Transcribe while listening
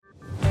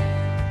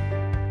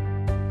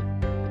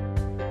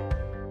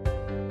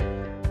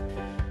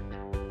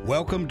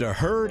Welcome to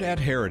Heard at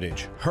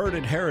Heritage. Heard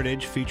at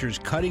Heritage features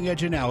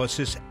cutting-edge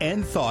analysis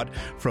and thought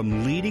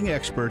from leading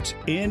experts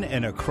in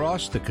and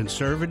across the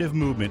conservative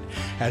movement,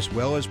 as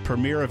well as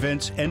premier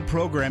events and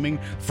programming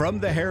from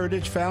the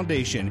Heritage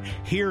Foundation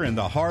here in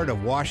the heart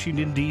of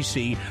Washington,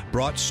 D.C.,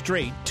 brought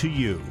straight to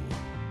you.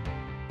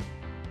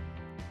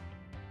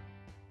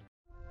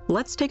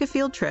 Let's take a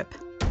field trip.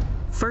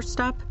 First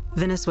stop,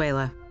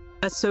 Venezuela,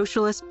 a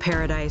socialist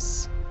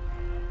paradise.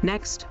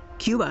 Next,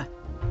 Cuba,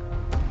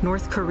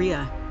 North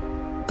Korea.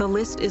 The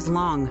list is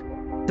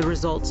long. The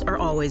results are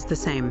always the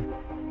same.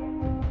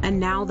 And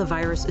now the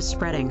virus is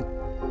spreading.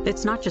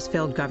 It's not just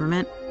failed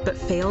government, but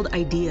failed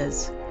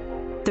ideas.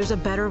 There's a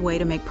better way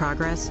to make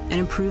progress and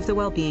improve the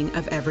well-being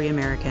of every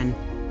American.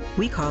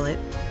 We call it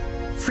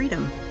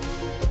freedom.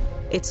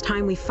 It's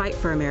time we fight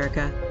for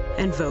America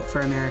and vote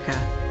for America.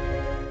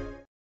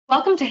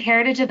 Welcome to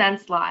Heritage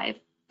Events Live,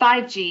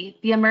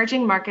 5G, the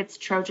Emerging Markets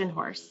Trojan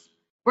Horse.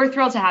 We're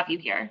thrilled to have you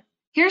here.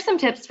 Here are some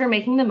tips for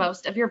making the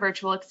most of your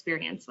virtual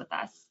experience with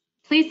us.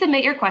 Please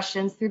submit your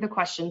questions through the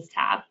Questions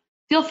tab.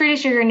 Feel free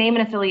to share your name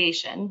and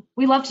affiliation.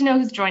 We love to know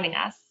who's joining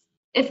us.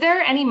 If there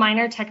are any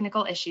minor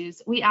technical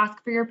issues, we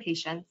ask for your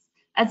patience,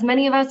 as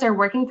many of us are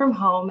working from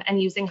home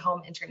and using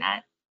home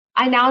internet.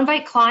 I now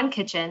invite Claude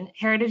Kitchen,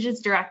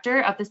 Heritage's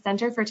Director of the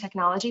Center for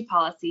Technology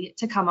Policy,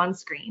 to come on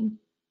screen.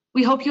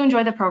 We hope you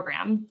enjoy the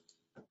program.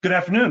 Good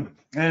afternoon,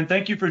 and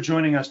thank you for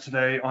joining us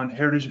today on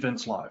Heritage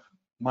Events Live.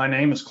 My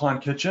name is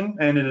Claude Kitchen,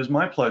 and it is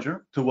my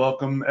pleasure to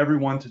welcome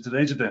everyone to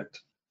today's event,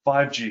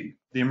 5G,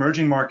 the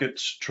Emerging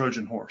Markets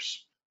Trojan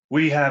Horse.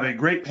 We have a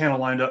great panel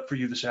lined up for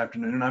you this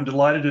afternoon, and I'm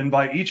delighted to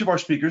invite each of our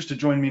speakers to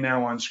join me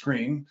now on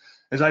screen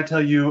as I tell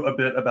you a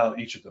bit about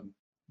each of them.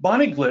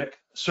 Bonnie Glick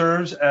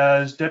serves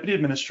as Deputy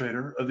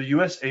Administrator of the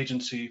U.S.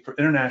 Agency for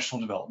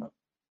International Development.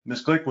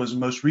 Ms. Glick was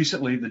most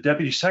recently the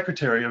Deputy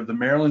Secretary of the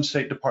Maryland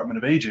State Department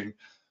of Aging,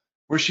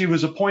 where she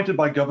was appointed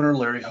by Governor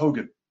Larry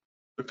Hogan.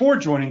 Before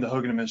joining the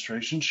Hogan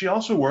administration, she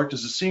also worked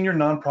as a senior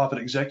nonprofit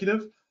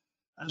executive,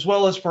 as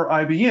well as for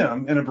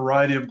IBM in a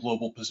variety of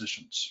global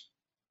positions.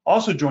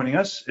 Also joining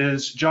us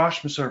is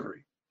Josh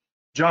Meservey.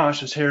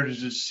 Josh is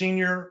Heritage's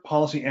Senior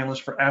Policy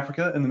Analyst for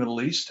Africa and the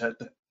Middle East,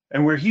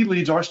 and where he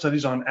leads our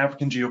studies on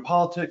African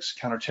geopolitics,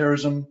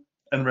 counterterrorism,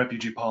 and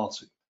refugee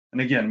policy.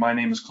 And again, my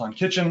name is Claude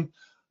Kitchen.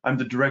 I'm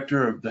the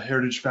Director of the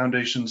Heritage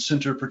Foundation's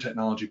Center for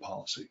Technology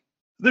Policy.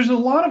 There's a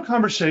lot of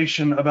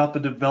conversation about the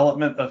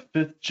development of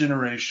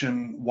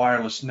fifth-generation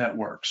wireless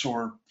networks,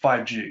 or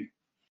 5G.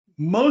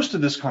 Most of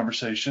this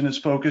conversation is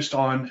focused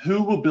on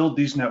who will build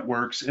these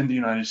networks in the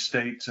United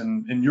States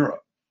and in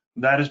Europe.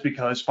 That is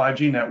because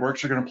 5G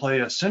networks are going to play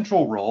a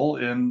central role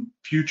in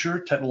future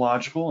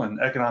technological and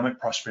economic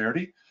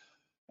prosperity,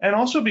 and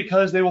also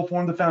because they will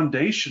form the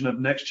foundation of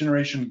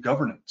next-generation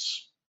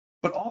governance.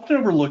 But often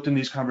overlooked in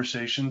these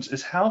conversations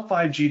is how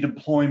 5G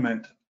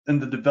deployment in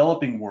the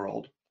developing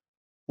world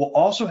will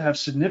also have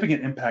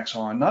significant impacts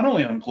on not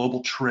only on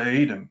global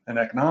trade and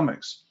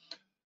economics,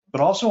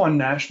 but also on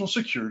national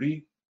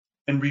security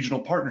and regional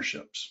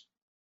partnerships.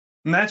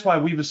 And that's why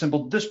we've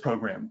assembled this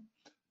program,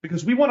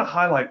 because we want to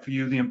highlight for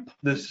you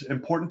this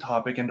important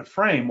topic and to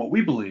frame what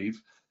we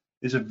believe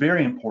is a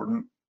very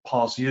important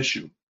policy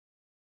issue.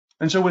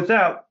 And so with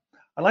that,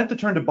 I'd like to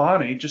turn to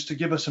Bonnie just to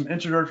give us some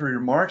introductory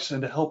remarks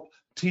and to help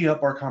tee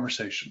up our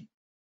conversation.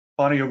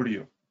 Bonnie, over to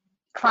you.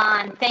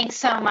 Claude, thanks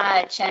so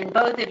much. And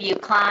both of you,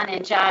 Claude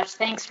and Josh,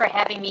 thanks for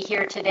having me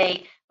here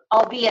today,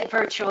 albeit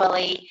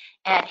virtually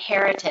at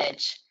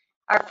Heritage.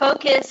 Our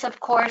focus, of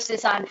course,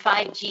 is on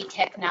 5G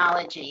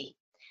technology.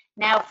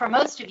 Now, for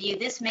most of you,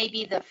 this may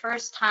be the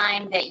first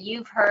time that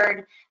you've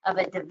heard of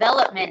a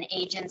development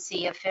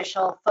agency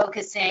official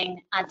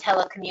focusing on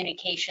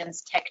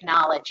telecommunications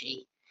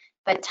technology.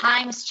 But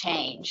times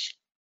change,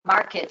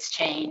 markets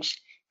change,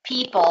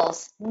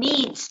 people's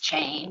needs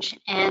change,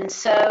 and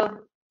so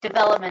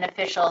development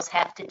officials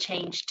have to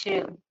change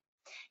too.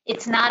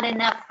 It's not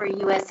enough for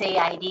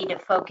USAID to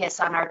focus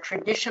on our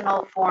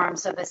traditional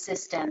forms of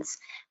assistance,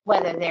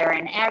 whether they're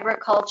in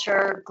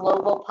agriculture,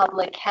 global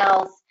public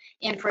health,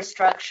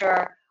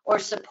 infrastructure, or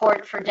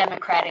support for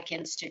democratic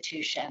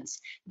institutions.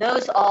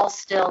 Those all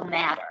still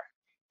matter,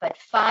 but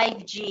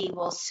 5G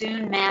will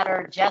soon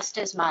matter just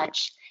as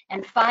much,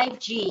 and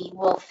 5G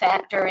will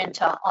factor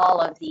into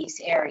all of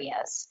these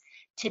areas.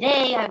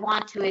 Today, I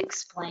want to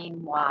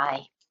explain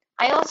why.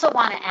 I also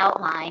want to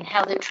outline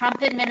how the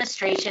Trump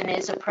administration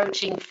is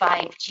approaching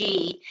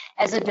 5G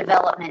as a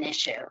development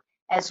issue,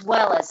 as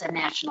well as a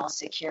national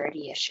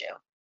security issue.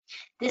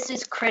 This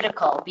is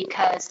critical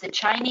because the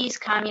Chinese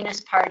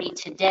Communist Party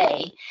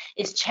today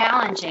is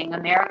challenging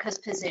America's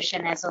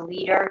position as a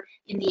leader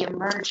in the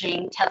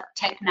emerging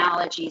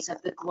technologies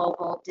of the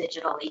global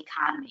digital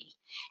economy.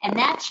 And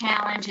that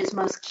challenge is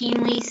most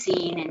keenly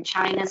seen in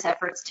China's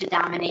efforts to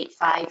dominate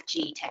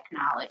 5G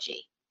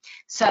technology.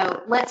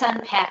 So let's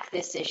unpack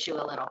this issue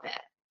a little bit.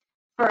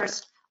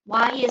 First,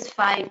 why is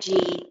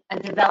 5G a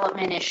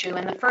development issue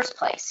in the first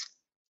place?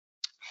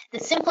 The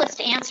simplest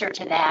answer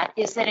to that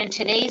is that in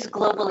today's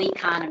global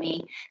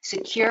economy,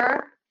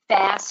 secure,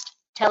 fast,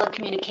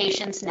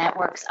 Telecommunications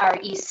networks are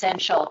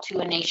essential to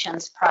a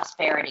nation's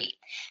prosperity.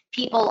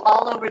 People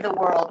all over the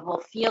world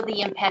will feel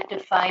the impact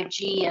of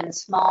 5G in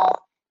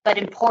small but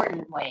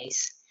important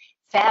ways.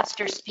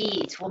 Faster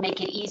speeds will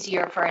make it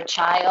easier for a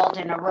child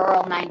in a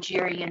rural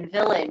Nigerian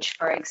village,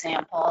 for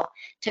example,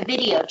 to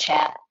video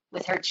chat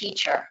with her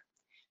teacher.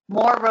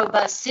 More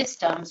robust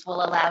systems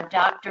will allow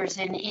doctors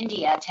in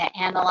India to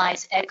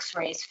analyze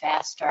X-rays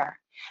faster.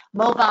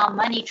 Mobile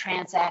money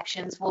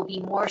transactions will be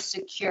more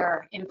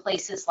secure in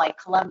places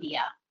like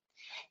Colombia.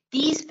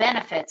 These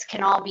benefits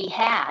can all be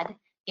had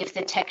if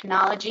the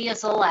technology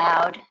is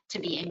allowed to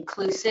be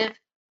inclusive,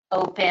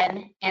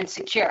 open, and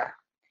secure.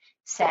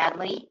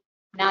 Sadly,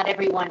 not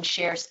everyone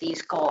shares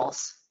these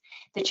goals.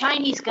 The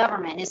Chinese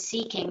government is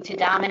seeking to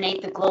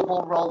dominate the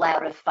global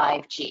rollout of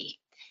 5G.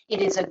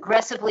 It is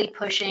aggressively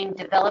pushing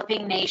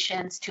developing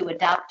nations to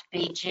adopt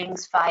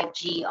Beijing's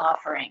 5G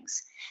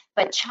offerings.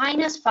 But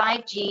China's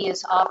 5G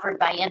is offered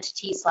by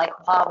entities like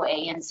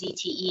Huawei and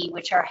ZTE,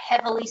 which are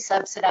heavily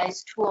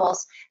subsidized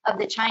tools of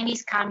the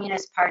Chinese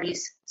Communist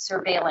Party's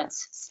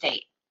surveillance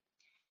state.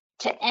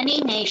 To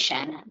any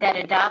nation that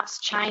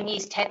adopts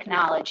Chinese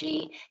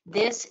technology,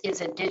 this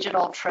is a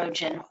digital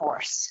Trojan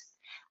horse.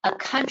 A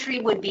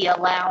country would be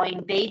allowing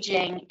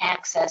Beijing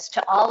access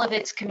to all of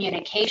its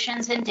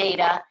communications and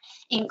data,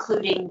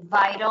 including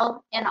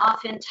vital and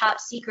often top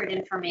secret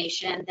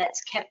information that's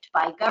kept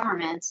by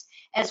governments,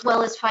 as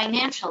well as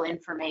financial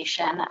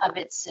information of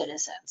its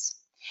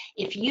citizens.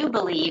 If you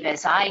believe,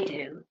 as I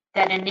do,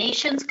 that a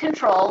nation's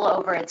control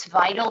over its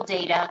vital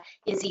data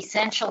is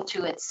essential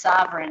to its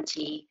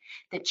sovereignty,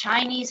 the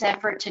Chinese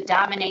effort to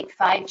dominate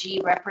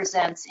 5G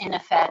represents, in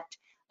effect,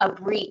 a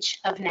breach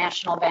of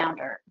national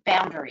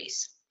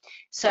boundaries.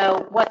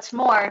 So what's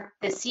more,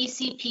 the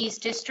CCP's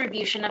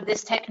distribution of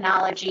this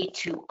technology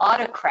to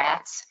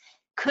autocrats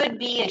could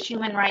be a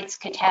human rights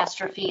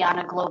catastrophe on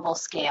a global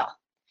scale.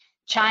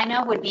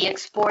 China would be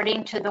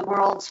exporting to the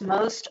world's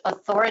most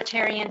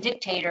authoritarian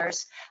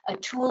dictators a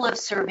tool of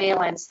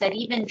surveillance that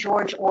even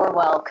George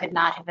Orwell could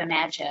not have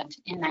imagined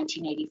in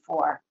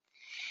 1984.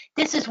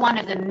 This is one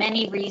of the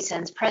many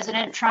reasons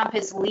President Trump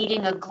is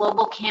leading a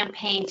global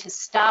campaign to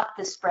stop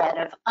the spread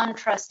of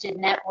untrusted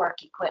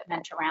network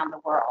equipment around the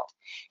world.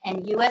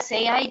 And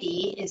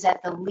USAID is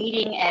at the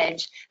leading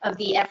edge of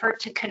the effort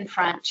to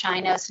confront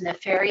China's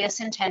nefarious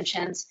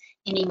intentions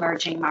in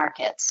emerging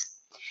markets.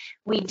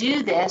 We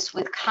do this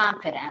with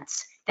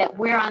confidence that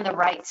we're on the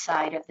right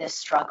side of this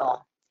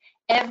struggle.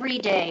 Every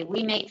day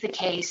we make the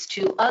case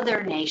to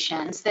other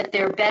nations that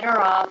they're better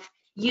off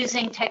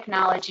using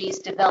technologies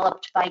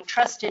developed by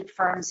trusted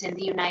firms in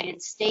the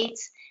United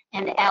States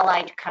and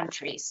allied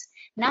countries,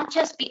 not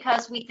just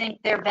because we think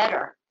they're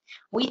better.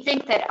 We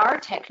think that our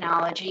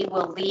technology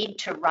will lead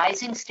to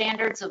rising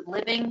standards of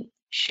living,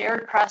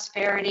 shared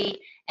prosperity,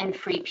 and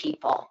free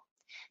people.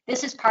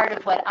 This is part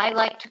of what I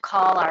like to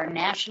call our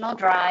national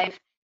drive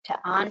to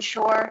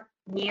onshore,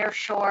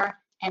 nearshore,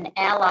 and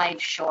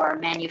allied shore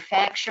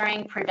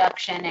manufacturing,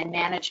 production, and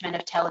management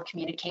of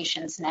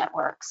telecommunications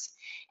networks.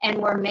 And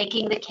we're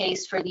making the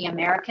case for the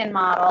American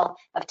model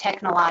of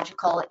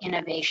technological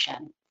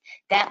innovation.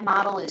 That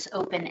model is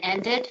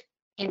open-ended,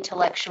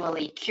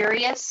 intellectually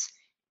curious,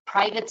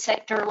 private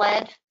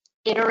sector-led,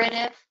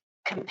 iterative,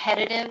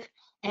 competitive,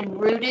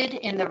 and rooted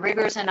in the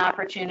rigors and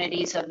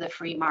opportunities of the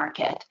free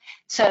market.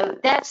 So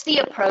that's the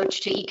approach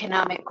to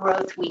economic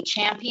growth we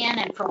champion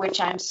and for which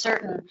I'm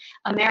certain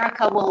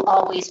America will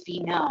always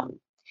be known.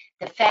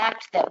 The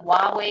fact that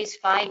Huawei's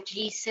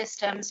 5G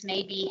systems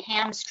may be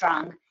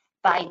hamstrung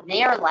by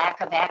their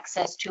lack of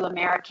access to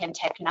American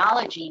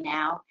technology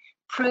now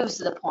proves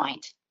the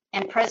point.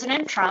 And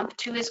President Trump,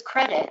 to his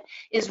credit,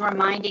 is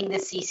reminding the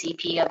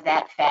CCP of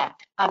that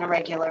fact on a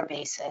regular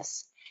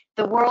basis.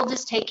 The world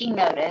is taking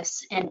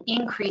notice, and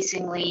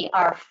increasingly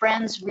our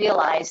friends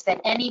realize that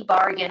any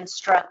bargain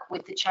struck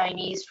with the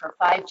Chinese for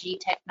 5G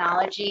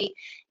technology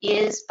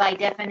is, by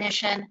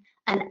definition,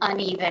 an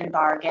uneven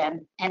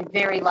bargain and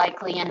very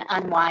likely an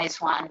unwise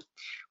one.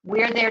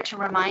 We're there to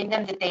remind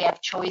them that they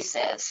have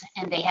choices,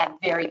 and they have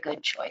very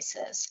good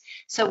choices.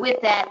 So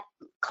with that,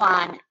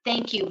 Klon,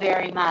 thank you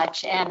very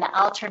much, and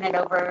I'll turn it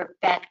over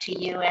back to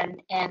you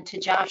and to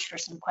Josh for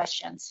some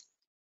questions.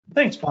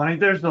 Thanks, Bonnie.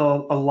 There's a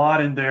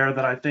lot in there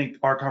that I think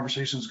our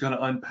conversation is going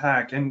to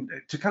unpack. And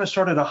to kind of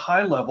start at a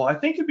high level, I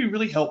think it'd be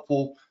really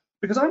helpful,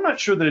 because I'm not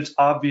sure that it's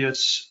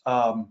obvious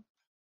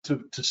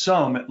to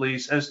some, at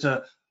least, as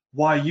to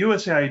why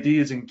USAID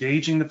is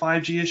engaging the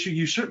 5G issue.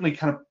 You certainly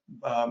kind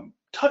of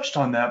touched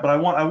on that, but I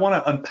want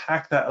to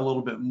unpack that a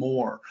little bit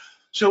more.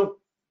 So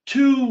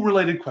two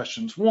related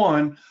questions.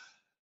 One,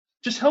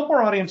 just help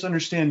our audience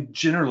understand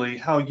generally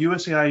how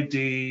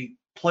USAID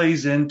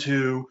plays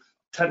into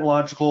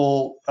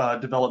technological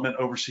development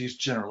overseas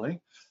generally,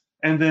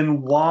 and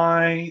then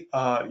why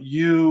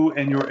you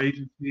and your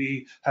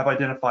agency have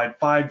identified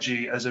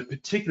 5G as a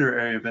particular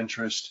area of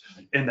interest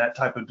in that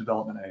type of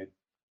development aid.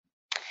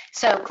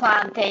 So,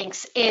 Klon,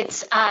 thanks.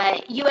 It's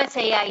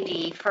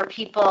USAID for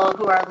people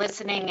who are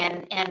listening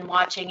and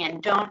watching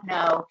and don't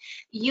know.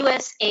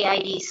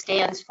 USAID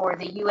stands for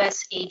the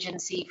U.S.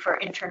 Agency for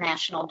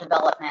International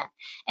Development,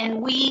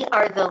 and we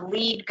are the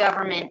lead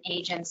government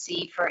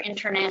agency for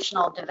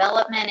international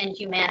development and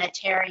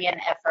humanitarian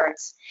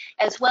efforts,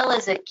 as well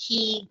as a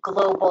key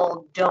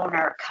global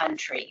donor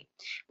country.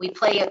 We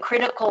play a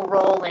critical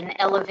role in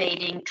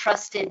elevating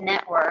trusted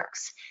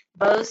networks,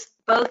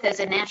 both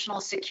as a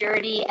national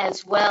security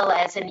as well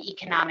as an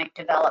economic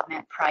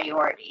development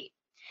priority.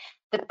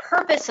 The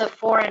purpose of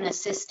foreign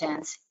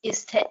assistance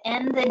is to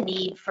end the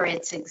need for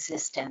its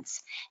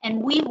existence,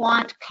 and we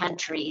want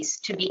countries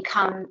to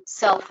become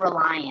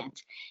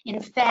self-reliant.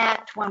 In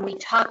fact, when we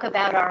talk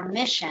about our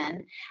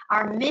mission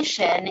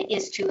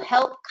is to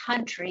help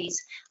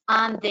countries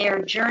on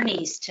their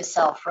journeys to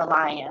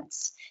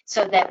self-reliance,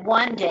 so that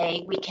one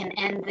day we can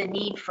end the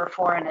need for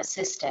foreign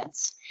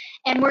assistance.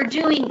 And we're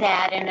doing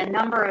that in a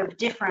number of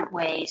different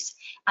ways,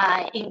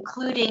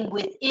 including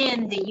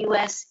within the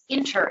U.S.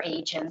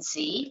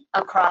 interagency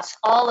across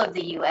all of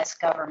the U.S.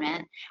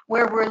 government,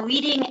 where we're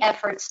leading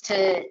efforts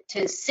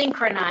to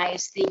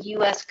synchronize the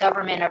U.S.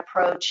 government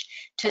approach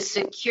to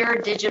secure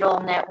digital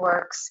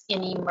networks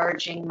in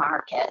emerging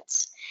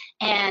markets.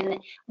 And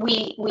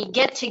we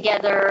get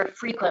together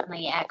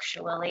frequently,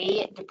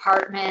 actually,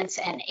 departments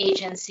and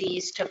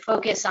agencies to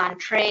focus on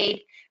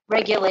trade,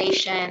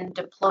 regulation,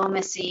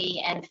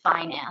 diplomacy, and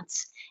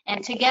finance.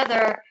 And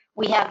together,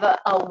 we have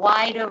a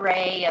wide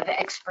array of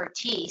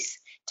expertise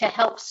to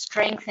help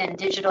strengthen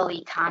digital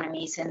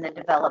economies in the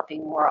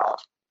developing world.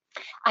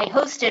 I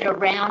hosted a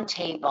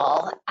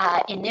roundtable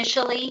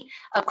initially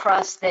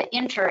across the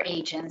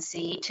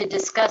interagency to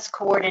discuss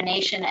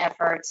coordination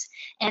efforts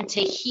and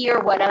to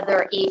hear what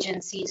other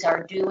agencies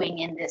are doing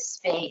in this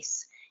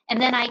space. And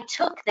then I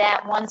took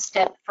that one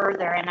step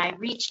further and I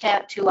reached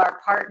out to our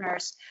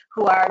partners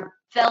who are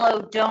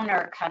fellow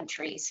donor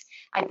countries.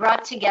 I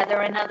brought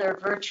together another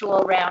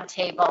virtual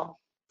roundtable.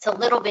 It's a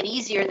little bit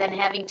easier than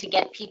having to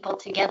get people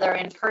together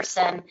in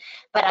person,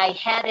 but I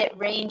had it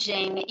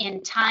ranging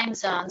in time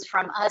zones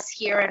from us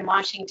here in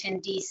Washington,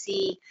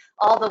 D.C.,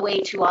 all the way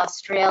to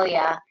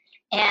Australia.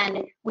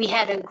 And we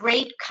had a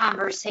great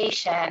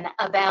conversation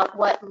about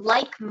what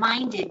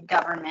like-minded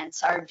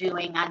governments are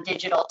doing on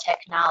digital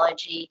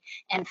technology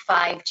and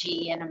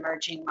 5G in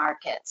emerging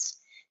markets.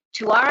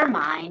 To our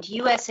mind,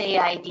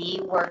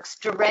 USAID works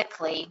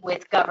directly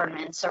with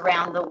governments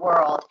around the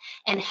world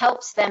and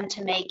helps them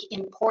to make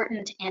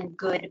important and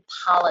good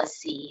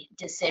policy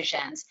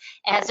decisions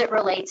as it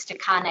relates to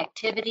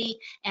connectivity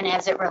and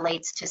as it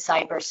relates to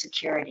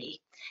cybersecurity.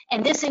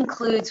 And this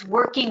includes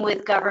working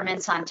with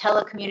governments on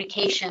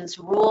telecommunications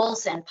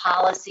rules and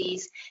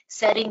policies,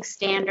 setting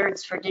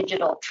standards for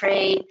digital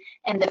trade,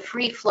 and the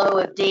free flow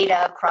of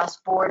data across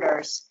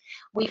borders.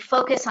 We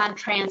focus on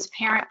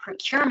transparent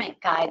procurement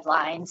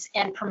guidelines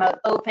and promote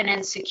open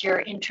and secure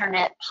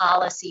internet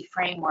policy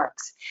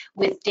frameworks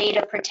with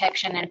data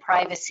protection and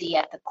privacy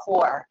at the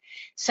core.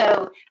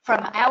 So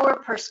from our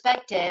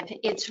perspective,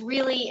 it's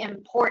really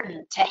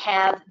important to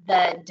have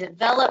the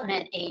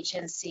development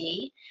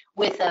agency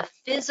with a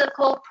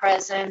physical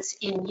presence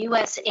in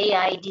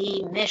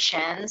USAID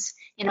missions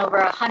in over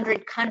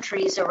 100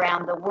 countries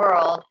around the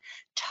world,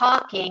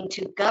 talking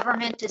to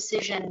government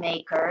decision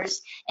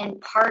makers and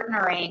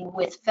partnering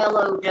with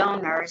fellow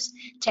donors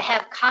to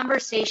have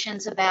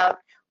conversations about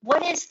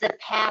what is the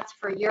path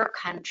for your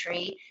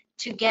country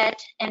to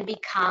get and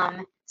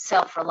become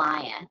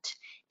self-reliant.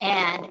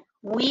 And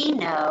we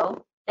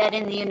know that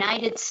in the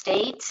United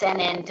States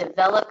and in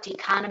developed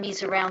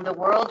economies around the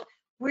world,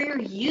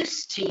 we're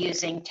used to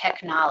using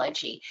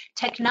technology.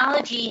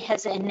 Technology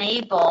has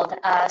enabled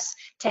us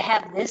to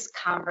have this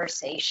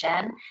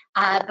conversation,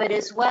 but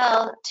as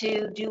well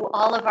to do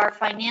all of our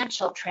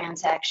financial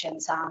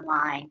transactions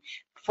online,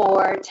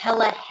 for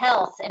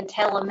telehealth and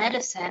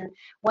telemedicine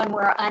when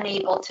we're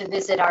unable to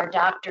visit our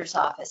doctor's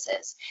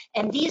offices.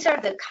 And these are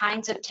the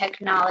kinds of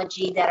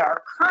technology that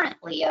are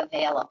currently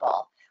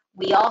available.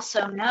 We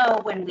also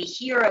know when we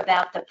hear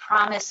about the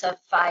promise of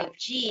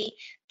 5G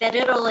that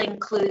it'll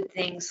include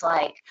things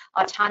like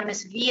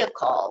autonomous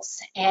vehicles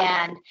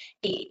and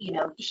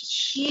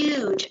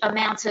huge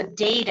amounts of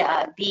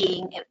data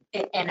being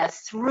in a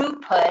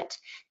throughput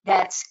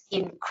that's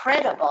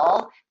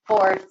incredible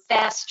for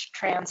fast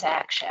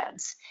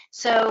transactions.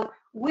 So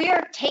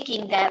we're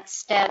taking that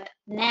step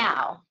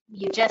now.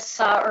 You just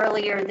saw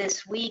earlier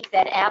this week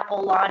that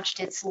Apple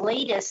launched its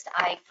latest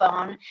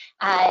iPhone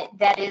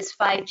that is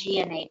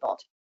 5G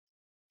enabled.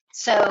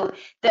 So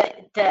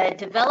the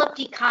developed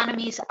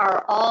economies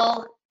are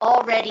all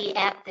already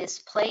at this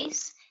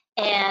place.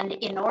 And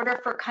in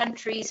order for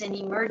countries in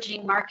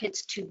emerging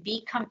markets to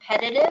be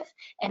competitive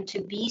and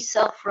to be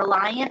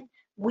self-reliant,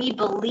 we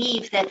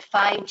believe that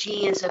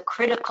 5G is a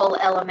critical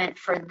element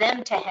for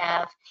them to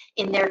have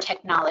in their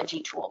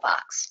technology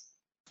toolbox.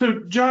 So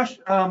Josh,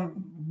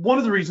 one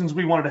of the reasons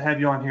we wanted to have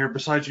you on here,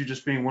 besides you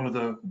just being one of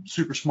the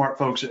super smart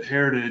folks at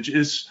Heritage,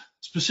 is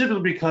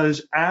specifically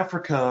because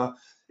Africa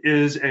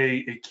is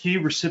a key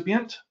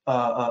recipient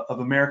of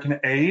American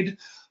aid,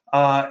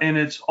 and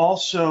it's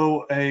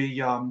also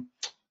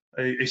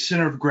a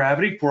center of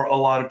gravity for a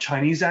lot of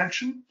Chinese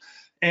action.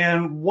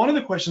 And one of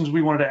the questions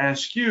we wanted to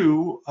ask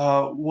you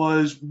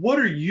was, what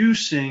are you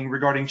seeing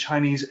regarding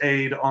Chinese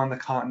aid on the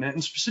continent,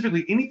 and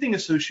specifically anything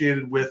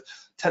associated with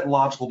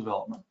technological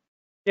development?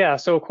 Yeah,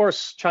 so of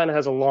course, China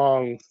has a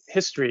long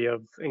history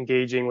of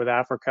engaging with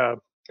Africa.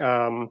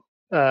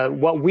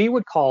 What we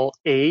would call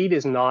aid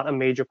is not a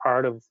major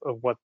part of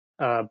what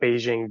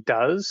Beijing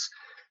does.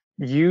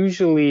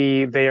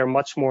 Usually, they are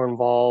much more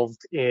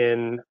involved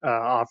in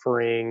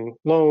offering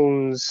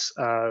loans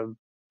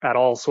at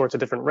all sorts of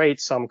different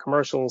rates, some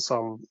commercial,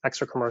 some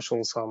extra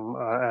commercial,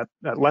 some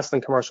at less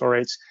than commercial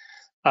rates,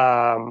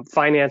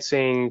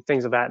 financing,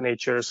 things of that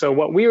nature. So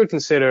what we would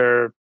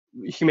consider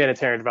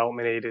humanitarian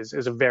development aid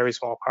is a very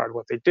small part of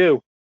what they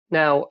do.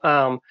 Now,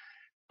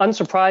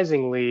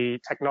 unsurprisingly,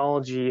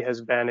 technology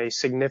has been a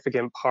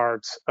significant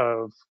part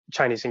of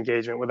Chinese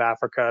engagement with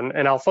Africa,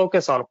 and I'll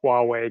focus on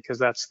Huawei because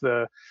that's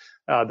the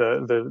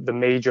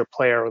major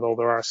player, although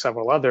there are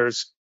several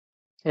others.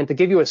 And to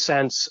give you a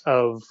sense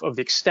of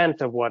the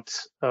extent of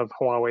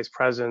Huawei's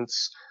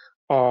presence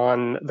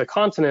on the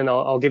continent,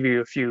 I'll give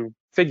you a few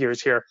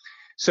figures here.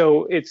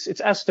 So it's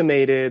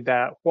estimated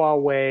that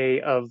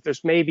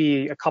there's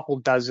maybe a couple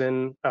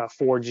dozen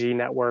 4G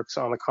networks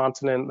on the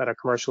continent that are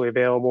commercially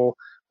available.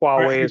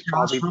 Huawei is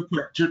probably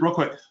real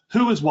quick.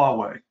 Who is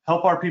Huawei?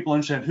 Help our people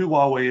understand who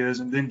Huawei is,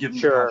 and then give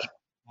them. Sure.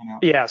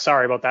 Yeah,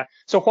 sorry about that.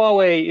 So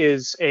Huawei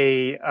is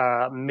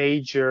a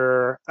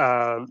major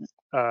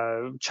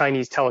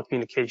Chinese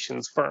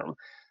telecommunications firm.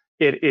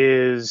 It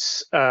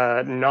is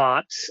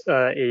not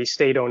a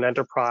state-owned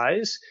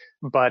enterprise,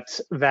 but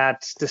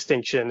that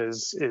distinction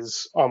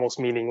is almost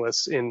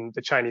meaningless in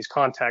the Chinese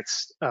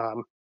context.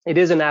 It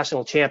is a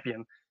national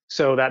champion,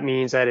 so that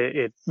means that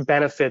it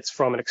benefits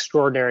from an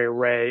extraordinary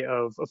array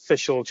of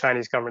official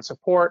Chinese government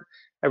support,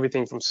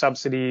 everything from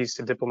subsidies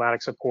to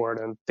diplomatic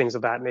support and things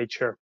of that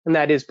nature. And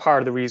that is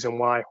part of the reason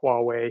why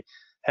Huawei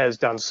has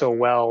done so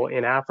well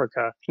in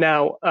Africa.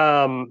 Now,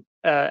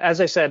 as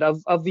I said,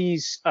 of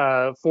these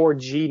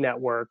 4G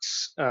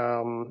networks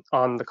on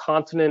the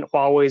continent,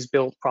 Huawei's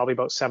built probably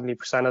about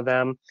 70% of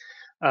them.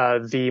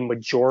 The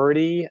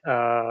majority,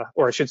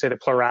 or I should say the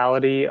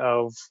plurality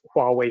of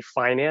Huawei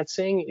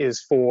financing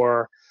is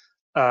for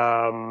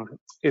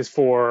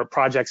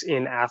projects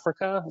in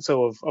Africa.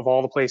 So of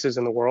all the places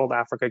in the world,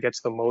 Africa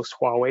gets the most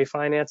Huawei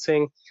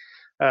financing.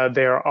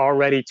 There are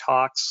already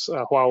talks,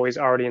 Huawei's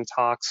already in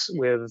talks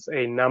with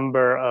a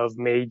number of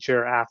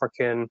major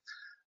African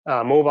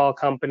mobile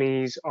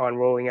companies on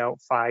rolling out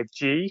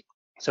 5G.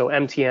 So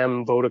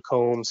MTN,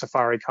 Vodacom,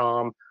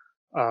 Safaricom,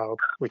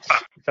 which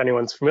if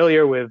anyone's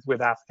familiar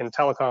with African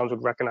telecoms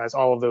would recognize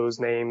all of those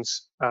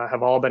names,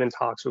 have all been in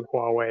talks with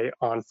Huawei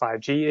on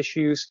 5G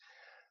issues.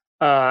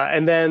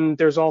 And then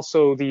there's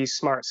also these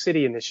smart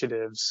city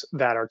initiatives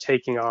that are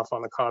taking off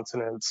on the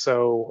continent.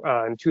 So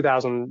in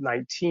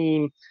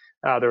 2019,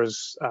 there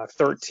was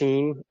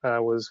 13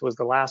 was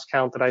the last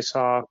count that I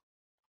saw.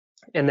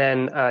 And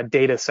then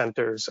data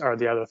centers are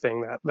the other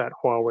thing that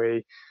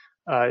Huawei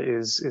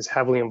is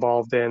heavily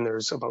involved in.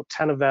 There's about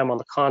 10 of them on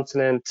the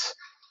continent.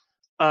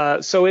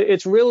 So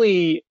it's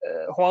really,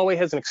 Huawei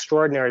has an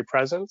extraordinary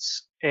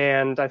presence.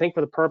 And I think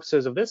for the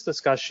purposes of this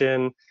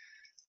discussion,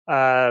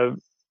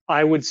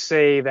 I would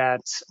say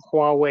that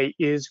Huawei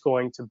is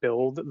going to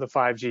build the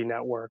 5G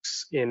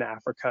networks in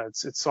Africa.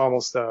 It's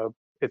almost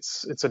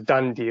it's a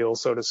done deal,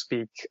 so to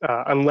speak,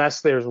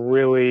 unless there's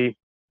really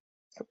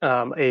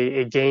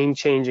a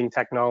game-changing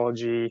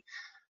technology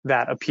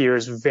that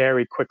appears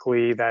very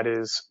quickly that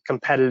is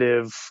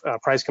competitive,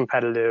 price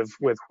competitive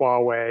with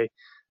Huawei,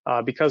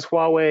 because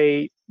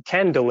Huawei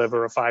can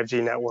deliver a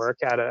 5G network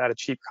at a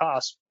cheap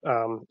cost,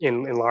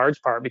 in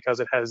large part because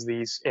it has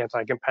these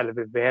anti-competitive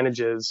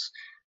advantages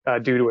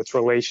due to its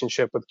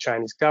relationship with the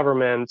Chinese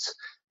government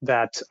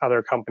that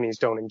other companies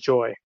don't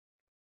enjoy.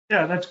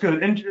 Yeah, that's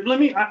good. And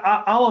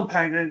I'll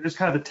unpack it as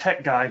kind of the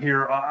tech guy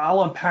here.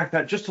 I'll unpack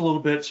that just a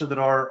little bit so that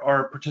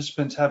our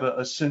participants have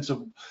a sense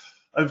of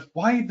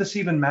why this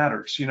even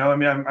matters. You know, I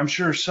mean, I'm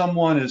sure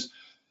someone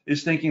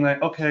is thinking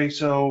like, okay,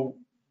 so,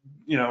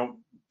 you know,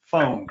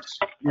 phones,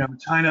 you know,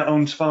 China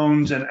owns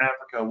phones in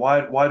Africa.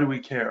 Why do we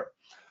care?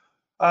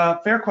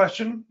 Fair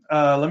question.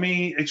 Let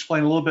me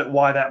explain a little bit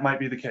why that might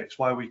be the case,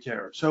 why we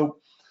care. So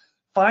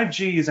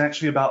 5G is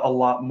actually about a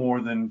lot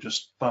more than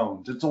just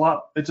phones. It's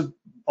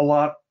a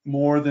lot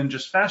more than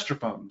just faster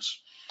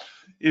phones.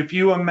 If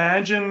you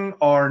imagine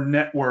our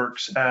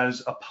networks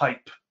as a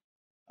pipe,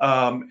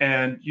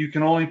 and you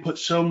can only put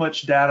so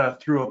much data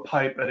through a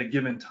pipe at a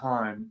given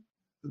time,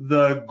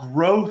 the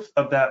growth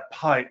of that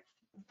pipe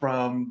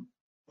from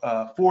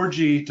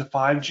 4G to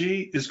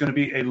 5G is going to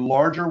be a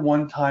larger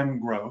one-time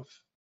growth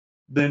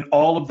than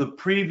all of the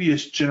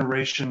previous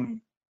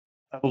generation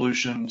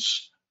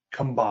evolutions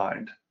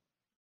combined.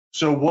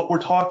 So what we're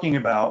talking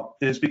about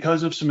is,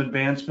 because of some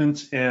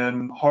advancements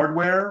in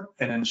hardware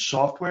and in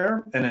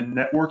software and in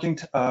networking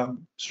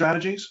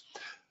strategies,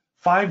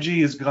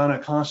 5G is going to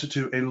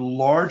constitute a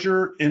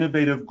larger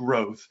innovative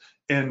growth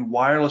in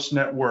wireless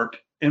network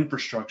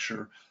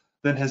infrastructure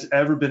than has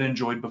ever been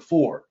enjoyed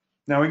before.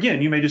 Now,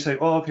 again, you may just say,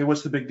 oh, okay,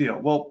 what's the big deal?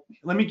 Well,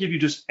 let me give you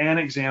just an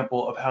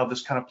example of how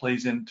this kind of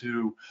plays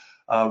into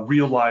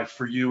real life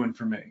for you and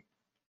for me.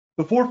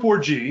 Before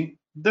 4G,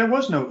 there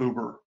was no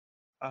Uber.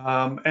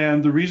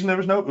 And the reason there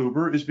was no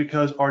Uber is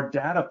because our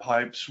data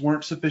pipes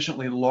weren't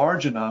sufficiently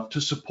large enough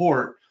to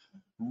support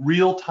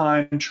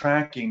real-time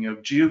tracking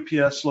of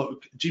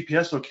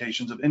GPS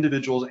locations of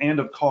individuals and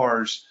of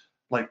cars,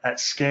 like at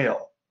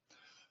scale.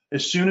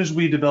 As soon as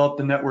we developed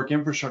the network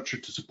infrastructure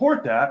to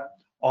support that,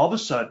 all of a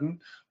sudden,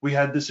 we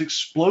had this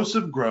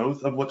explosive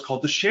growth of what's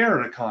called the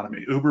shared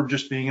economy, Uber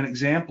just being an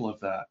example of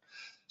that.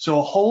 So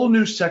a whole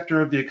new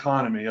sector of the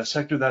economy, a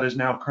sector that is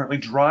now currently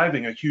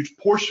driving a huge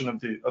portion of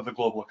the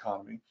global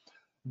economy,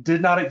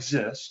 did not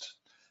exist.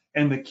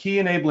 And the key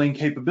enabling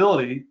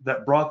capability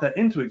that brought that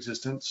into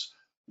existence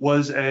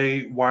was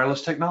a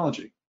wireless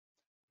technology.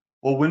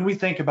 Well, when we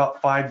think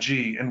about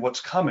 5G and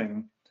what's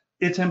coming,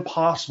 it's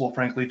impossible,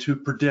 frankly, to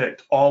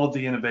predict all of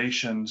the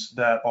innovations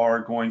that are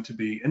going to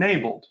be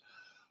enabled,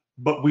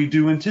 but we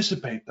do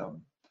anticipate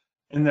them,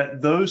 and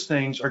that those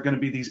things are going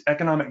to be these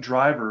economic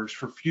drivers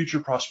for future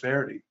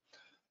prosperity.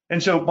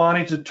 And so,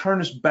 Bonnie, to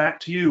turn us back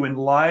to you in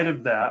light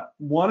of that,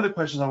 one of the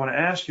questions I want to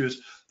ask you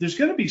is, there's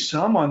going to be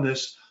some on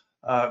this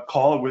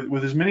call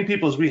with as many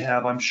people as we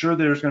have. I'm sure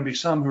there's going to be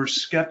some who are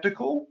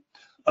skeptical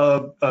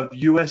of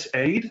U.S.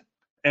 aid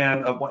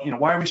and of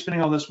why are we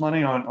spending all this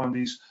money on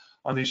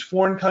these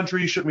foreign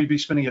countries? Shouldn't we be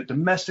spending it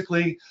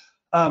domestically?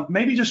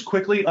 Maybe just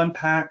quickly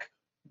unpack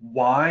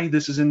why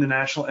this is in the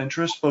national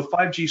interest, both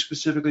 5G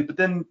specifically, but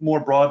then more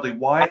broadly,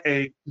 why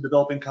aid to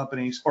developing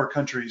companies or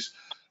countries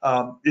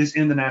is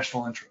in the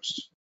national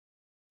interest.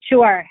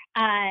 Sure.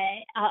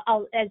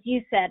 I'll, as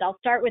you said, I'll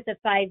start with the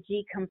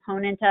 5G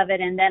component of it,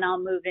 and then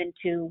I'll move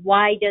into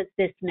why does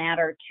this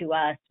matter to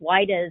us?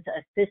 Why does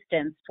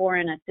assistance,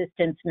 foreign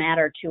assistance,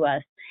 matter to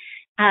us?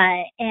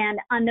 And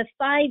on the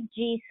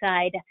 5G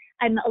side,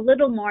 I'm a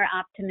little more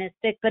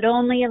optimistic, but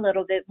only a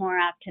little bit more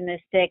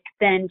optimistic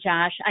than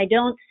Josh. I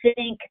don't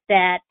think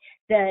that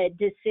the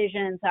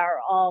decisions are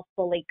all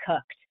fully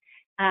cooked.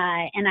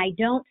 And I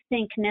don't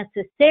think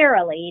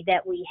necessarily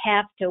that we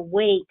have to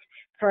wait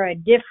for a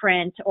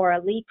different or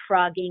a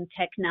leapfrogging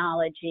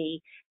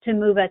technology to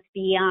move us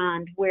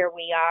beyond where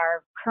we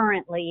are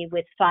currently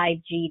with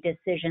 5G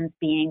decisions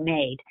being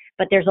made.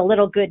 But there's a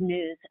little good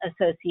news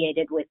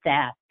associated with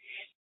that.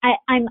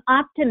 I'm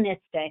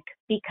optimistic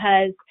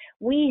because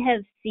we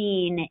have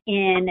seen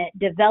in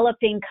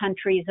developing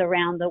countries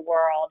around the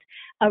world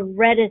a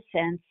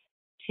reticence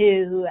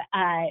to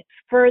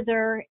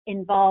further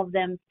involve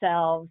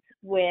themselves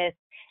with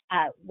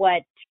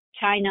what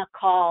China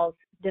calls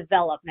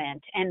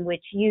development, and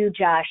which you,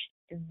 Josh,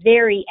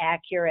 very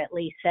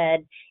accurately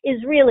said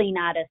is really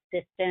not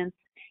assistance.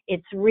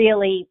 It's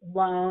really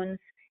loans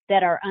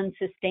that are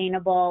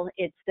unsustainable.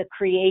 It's the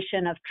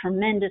creation of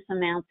tremendous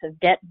amounts of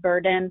debt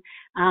burden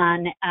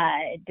on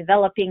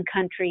developing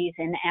countries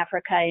in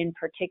Africa in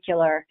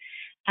particular.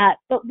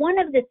 But one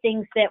of the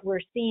things that we're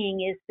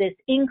seeing is this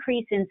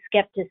increase in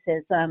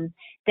skepticism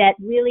that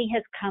really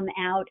has come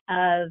out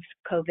of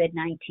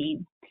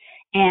COVID-19.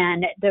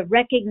 And the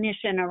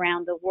recognition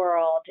around the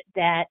world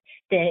that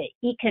the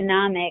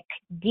economic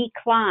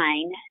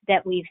decline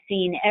that we've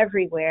seen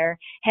everywhere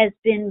has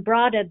been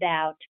brought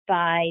about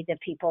by the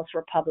People's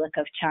Republic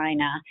of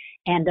China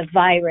and the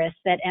virus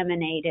that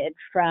emanated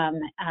from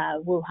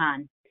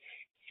Wuhan.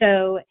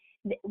 So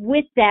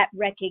with that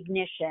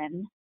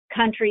recognition,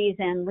 countries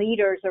and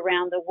leaders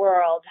around the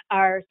world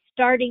are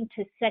starting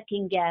to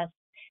second guess,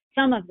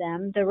 some of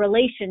them, the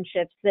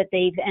relationships that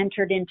they've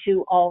entered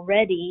into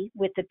already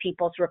with the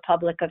People's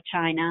Republic of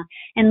China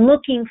and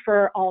looking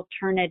for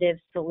alternative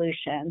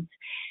solutions.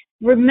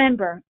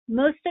 Remember,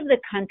 most of the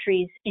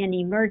countries in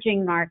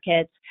emerging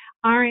markets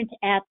aren't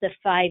at the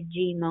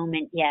 5G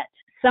moment yet.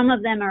 Some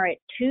of them are at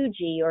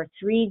 2G or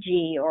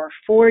 3G or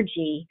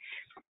 4G,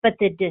 but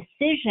the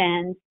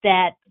decisions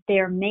that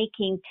they're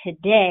making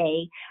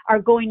today are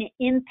going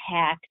to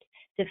impact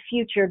the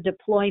future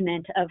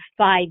deployment of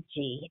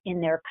 5G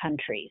in their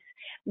countries.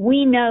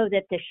 We know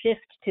that the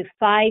shift to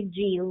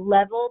 5G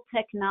level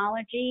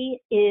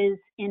technology is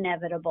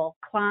inevitable.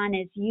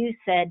 Klon, as you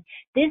said,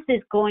 this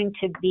is going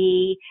to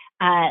be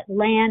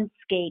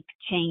landscape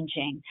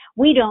changing.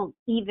 We don't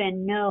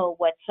even know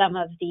what some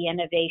of the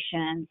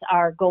innovations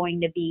are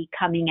going to be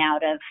coming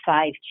out of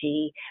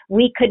 5G.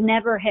 We could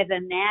never have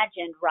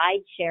imagined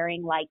ride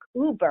sharing like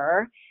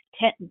Uber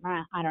 10,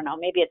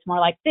 maybe it's more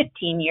like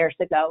 15 years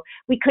ago.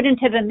 We couldn't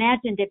have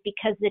imagined it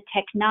because the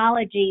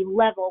technology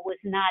level was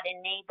not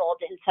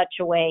enabled in such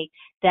a way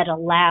that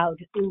allowed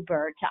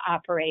Uber to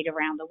operate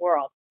around the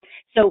world.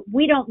 So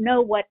we don't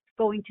know what's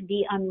going to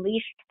be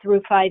unleashed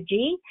through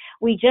 5G.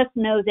 We just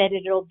know that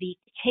it'll be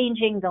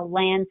changing the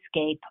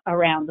landscape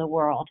around the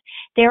world.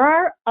 There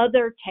are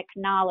other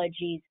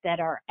technologies that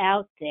are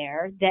out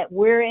there that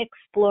we're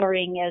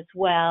exploring as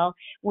well.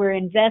 We're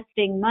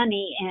investing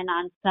money in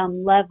on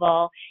some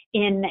level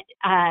in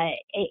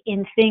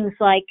things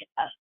like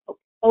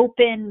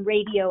open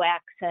radio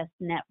access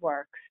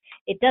networks.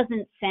 It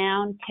doesn't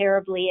sound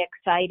terribly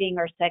exciting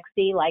or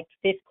sexy like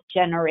fifth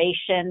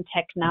generation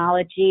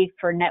technology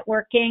for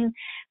networking,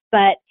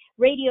 but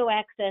radio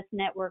access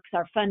networks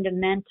are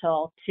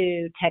fundamental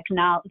to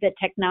the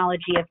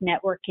technology of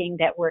networking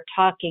that we're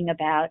talking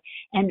about,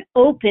 and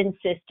open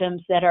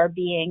systems that are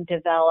being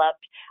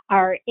developed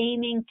are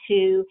aiming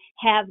to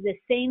have the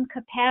same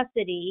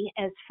capacity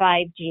as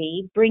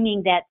 5G,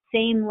 bringing that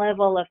same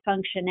level of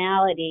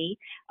functionality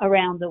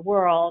around the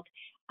world,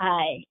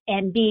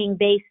 and being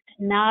based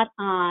not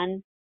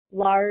on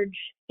large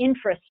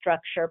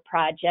infrastructure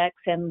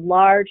projects and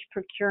large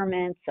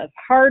procurements of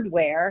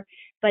hardware,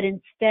 but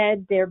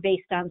instead they're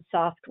based on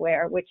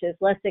software, which is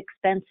less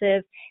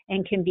expensive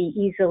and can be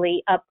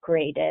easily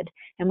upgraded.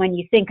 And when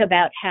you think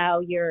about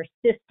how your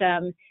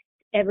system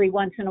every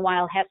once in a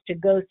while has to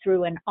go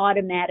through an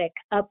automatic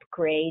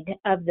upgrade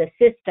of the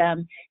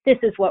system, this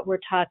is what we're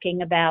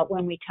talking about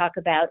when we talk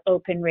about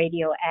open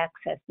radio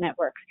access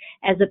networks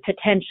as a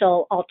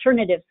potential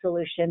alternative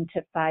solution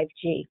to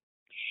 5G.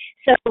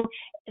 So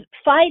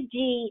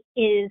 5G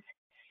is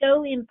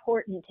so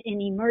important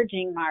in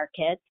emerging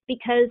markets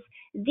because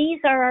these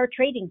are our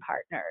trading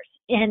partners,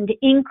 and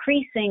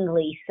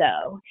increasingly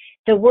so.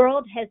 The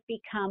world has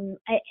become,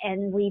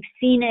 and we've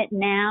seen it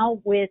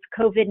now with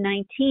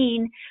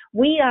COVID-19,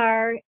 we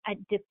are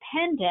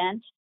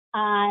dependent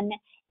on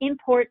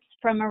imports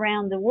from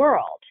around the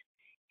world.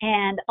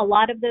 And a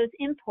lot of those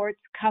imports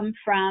come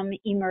from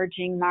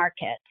emerging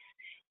markets.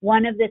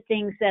 One of the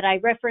things that I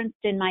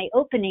referenced in my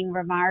opening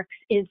remarks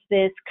is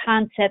this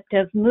concept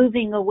of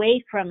moving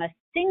away from a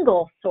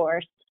single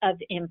source of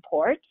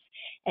imports,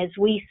 as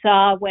we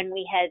saw when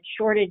we had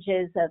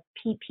shortages of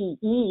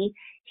PPE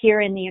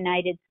here in the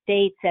United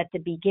States at the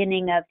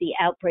beginning of the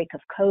outbreak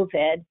of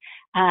COVID,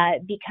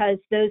 because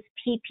those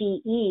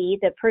PPE,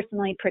 the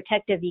personally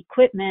protective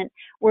equipment,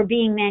 were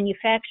being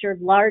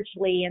manufactured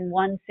largely in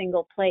one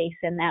single place,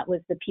 and that was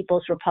the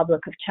People's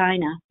Republic of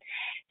China.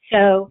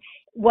 So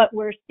what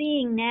we're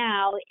seeing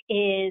now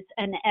is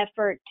an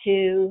effort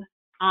to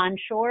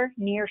onshore,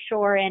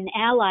 nearshore, and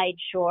allied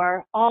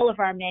shore all of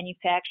our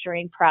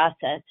manufacturing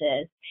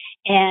processes.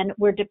 And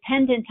we're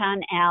dependent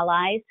on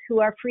allies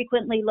who are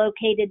frequently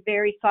located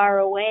very far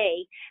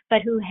away,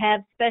 but who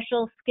have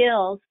special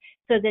skills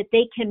so that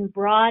they can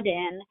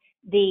broaden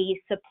the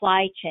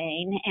supply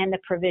chain and the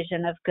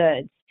provision of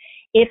goods.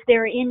 If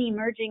they're in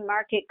emerging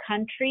market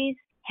countries,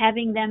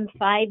 having them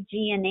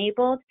 5G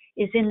enabled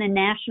is in the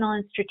national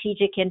and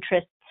strategic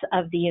interests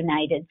of the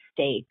United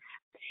States.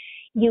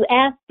 You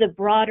asked the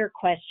broader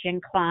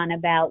question, Klon,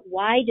 about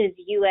why does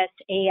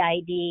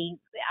USAID,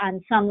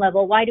 on some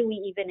level, why do we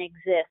even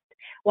exist?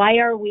 Why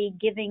are we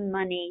giving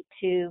money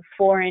to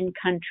foreign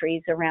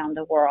countries around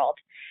the world?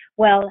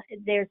 Well,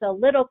 there's a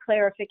little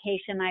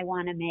clarification I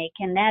want to make,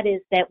 and that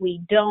is that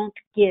we don't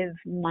give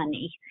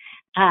money.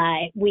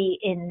 We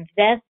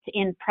invest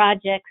in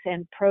projects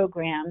and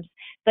programs,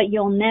 but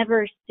you'll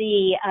never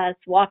see us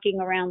walking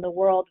around the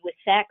world with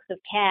sacks of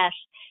cash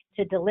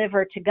to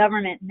deliver to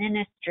government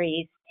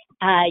ministries.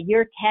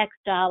 Your tax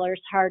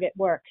dollars hard at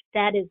work.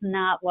 That is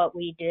not what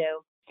we do.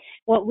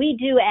 What we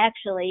do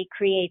actually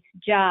creates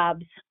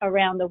jobs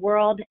around the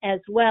world, as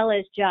well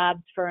as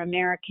jobs for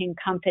American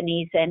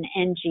companies and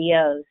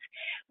NGOs.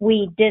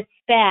 We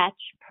dispatch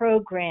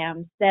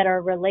programs that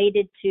are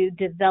related to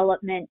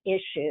development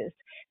issues.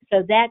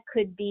 So that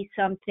could be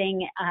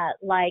something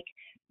like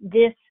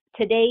this.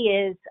 Today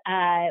is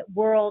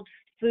World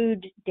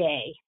Food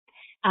Day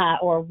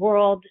or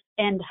World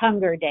End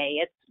Hunger Day.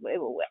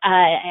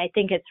 I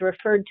think it's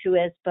referred to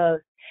as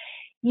both.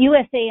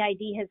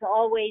 USAID has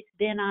always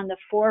been on the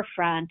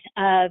forefront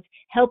of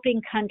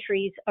helping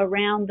countries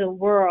around the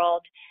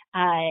world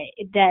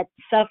that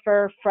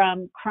suffer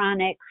from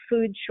chronic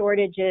food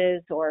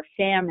shortages or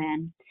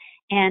famine.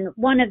 And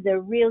one of the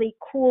really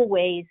cool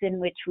ways in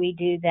which we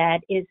do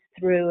that is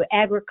through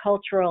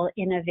agricultural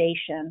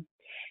innovation.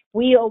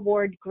 We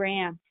award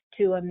grants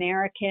to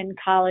American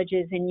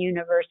colleges and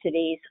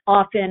universities,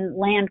 often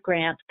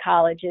land-grant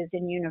colleges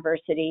and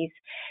universities,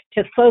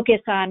 to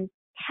focus on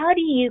how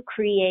do you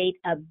create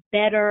a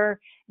better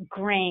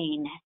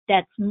grain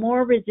that's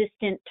more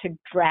resistant to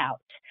drought,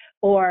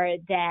 or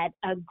that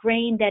a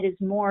grain that is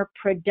more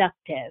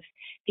productive,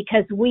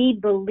 because we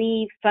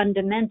believe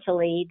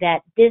fundamentally that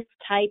this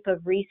type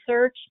of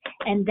research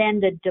and then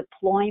the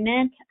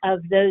deployment of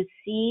those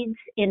seeds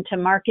into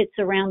markets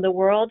around the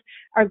world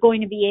are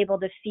going to be able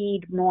to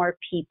feed more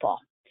people.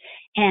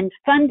 And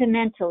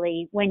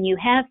fundamentally, when you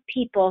have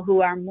people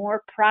who are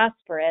more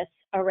prosperous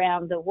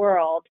around the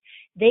world,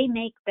 they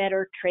make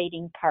better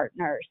trading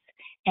partners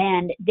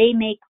and they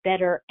make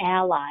better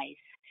allies.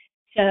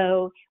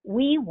 So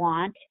we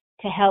want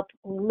to help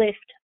lift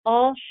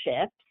all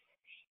ships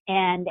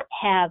and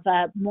have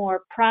a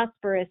more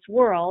prosperous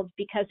world,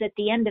 because at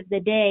the end of the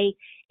day,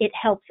 it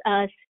helps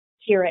us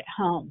here at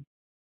home.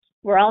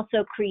 We're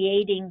also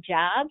creating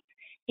jobs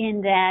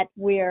in that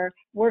we're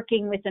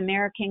working with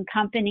American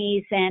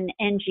companies and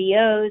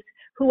NGOs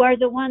who are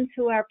the ones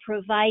who are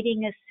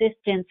providing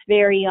assistance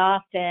very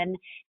often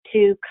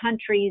to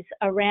countries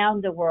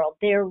around the world.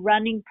 They're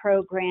running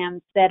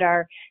programs that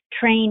are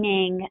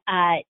training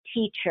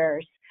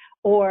teachers,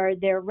 or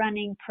they're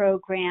running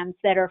programs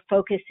that are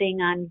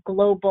focusing on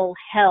global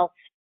health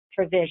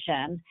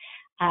provision.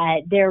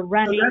 They're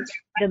running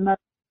the most,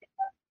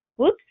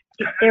 whoops,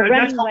 they're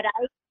running what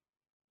I,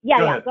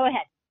 go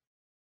ahead.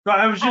 No,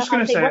 I was just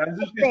going to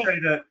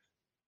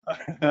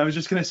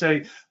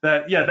say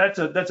that, yeah,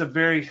 that's a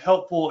very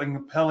helpful and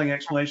compelling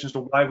explanation as to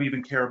why we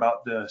even care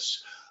about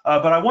this.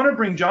 But I want to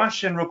bring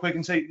Josh in real quick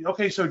and say,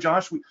 okay, so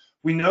Josh,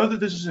 we know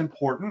that this is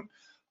important,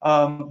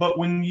 but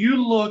when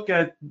you look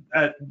at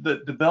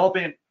the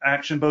development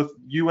action, both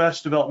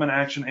U.S. development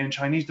action and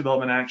Chinese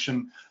development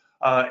action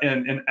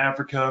in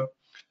Africa,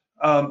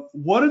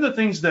 what are the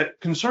things that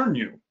concern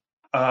you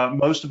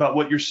most about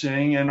what you're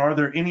seeing, and are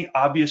there any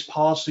obvious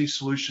policy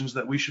solutions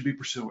that we should be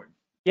pursuing?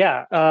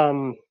 Yeah,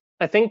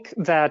 I think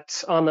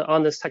that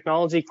on this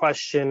technology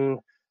question,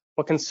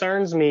 what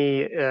concerns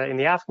me in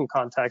the African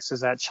context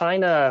is that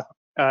China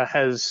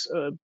has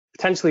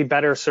potentially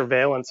better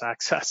surveillance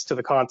access to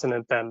the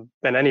continent than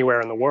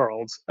anywhere in the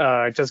world,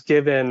 just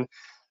given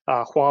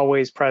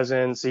Huawei's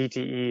presence,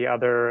 ZTE,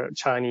 other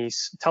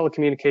Chinese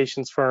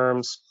telecommunications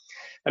firms,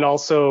 and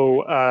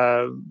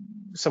also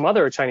some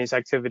other Chinese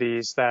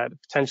activities that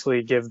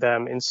potentially give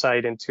them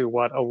insight into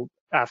what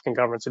African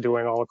governments are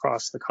doing all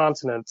across the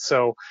continent.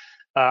 So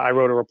I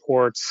wrote a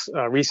report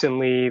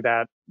recently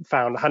that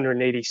found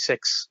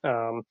 186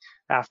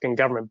 African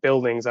government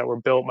buildings that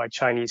were built by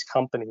Chinese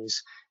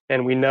companies.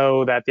 And we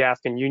know that the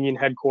African Union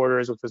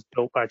headquarters, which was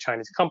built by a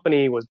Chinese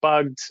company, was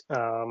bugged.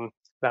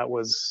 That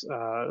was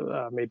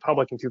made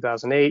public in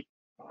 2008.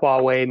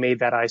 Huawei made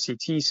that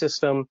ICT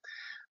system,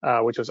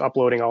 which was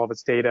uploading all of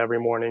its data every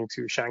morning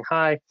to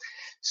Shanghai.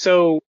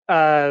 So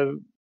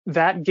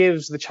that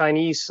gives the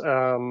Chinese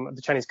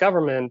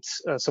government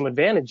some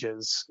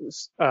advantages.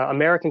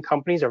 American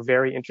companies are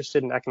very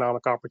interested in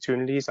economic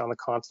opportunities on the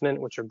continent,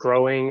 which are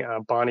growing.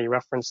 Bonnie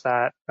referenced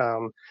that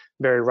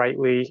very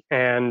rightly.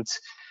 And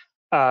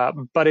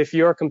but if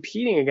you're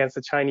competing against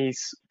a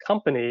Chinese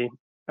company,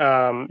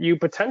 you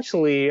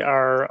potentially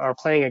are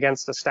playing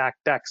against a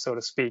stacked deck, so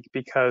to speak,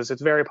 because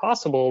it's very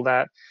possible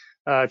that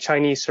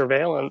Chinese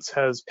surveillance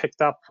has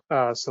picked up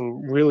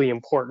some really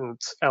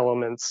important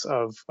elements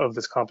of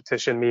this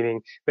competition,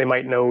 meaning they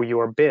might know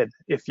your bid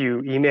if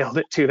you emailed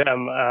it to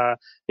them,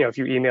 if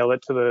you email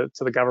it to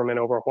the government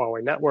over a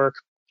Huawei network,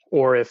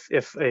 or if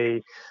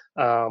an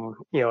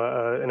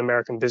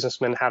American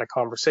businessman had a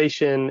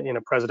conversation in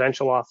a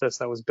presidential office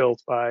that was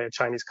built by a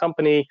Chinese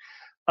company.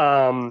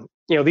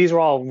 These are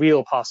all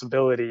real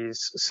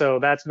possibilities. So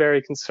that's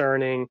very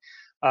concerning.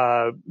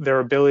 Their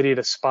ability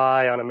to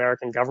spy on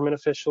American government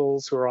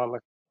officials who are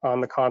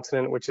on the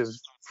continent, which is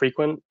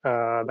frequent.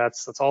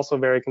 That's also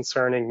very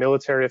concerning.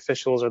 Military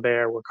officials are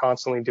there. We're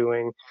constantly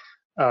doing,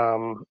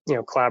 making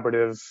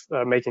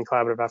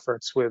collaborative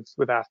efforts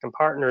with Afghan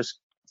partners.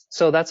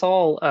 So that's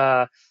all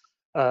a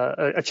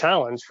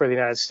challenge for the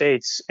United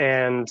States.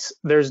 And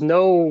there's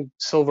no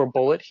silver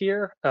bullet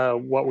here.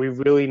 What we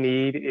really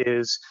need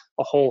is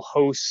a whole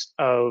host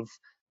of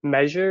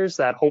measures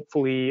that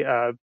hopefully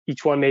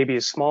each one maybe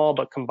is small,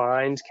 but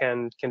combined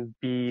can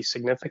be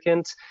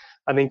significant.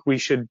 I think we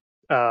should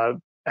have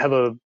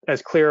a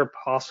as clear a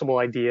possible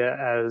idea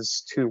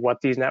as to what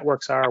these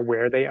networks are,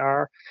 where they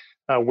are.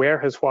 Where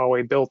has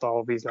Huawei built all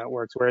of these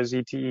networks? Where does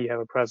ZTE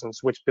have a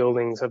presence? Which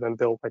buildings have been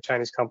built by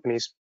Chinese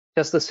companies?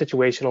 Just the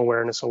situational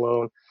awareness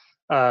alone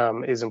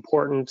is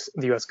important.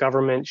 The U.S.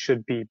 government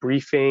should be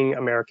briefing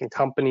American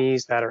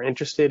companies that are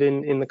interested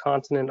in the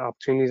continent,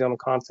 opportunities on the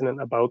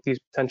continent, about these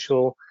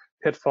potential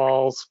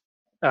pitfalls.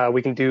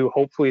 We can do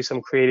hopefully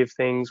some creative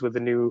things with the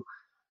new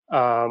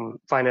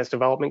Finance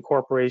Development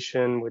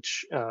Corporation,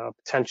 which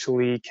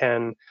potentially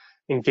can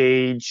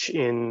engage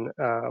in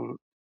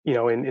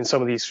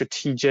some of these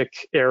strategic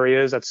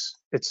areas.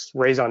 It's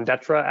raison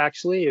d'etre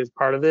actually, is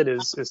part of it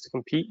is to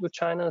compete with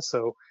China.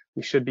 So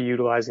we should be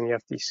utilizing the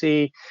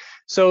FDC.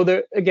 So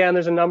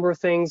there's a number of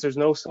things. There's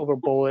no silver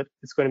bullet.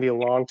 It's going to be a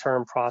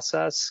long-term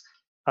process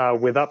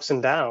with ups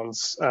and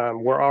downs.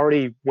 We're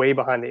already way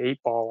behind the 8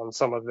 ball on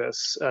some of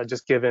this,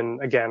 just given,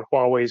 again,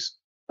 Huawei's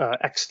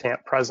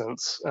extant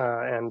presence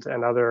and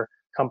other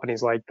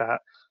companies like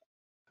that.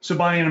 So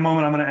Bonnie, in a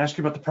moment, I'm going to ask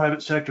you about the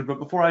private sector. But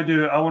before I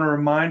do, I want to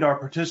remind our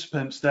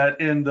participants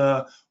that in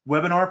the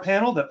webinar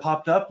panel that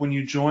popped up when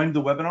you joined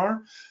the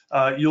webinar,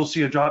 you'll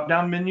see a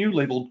drop-down menu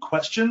labeled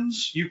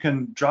questions. You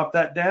can drop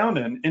that down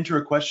and enter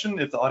a question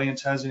if the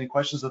audience has any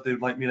questions that they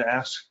would like me to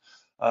ask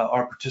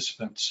our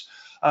participants.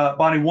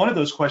 Bonnie, one of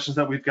those questions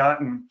that we've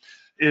gotten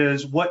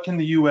is, what can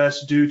the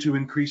U.S. do to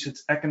increase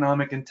its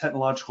economic and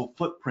technological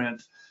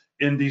footprint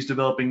in these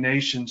developing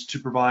nations to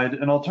provide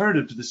an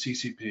alternative to the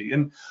CCP.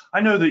 And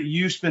I know that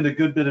you spend a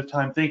good bit of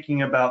time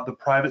thinking about the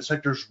private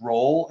sector's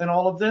role in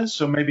all of this.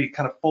 So maybe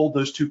kind of fold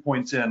those 2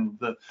 points in,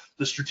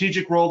 the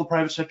strategic role the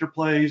private sector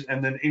plays,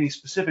 and then any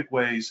specific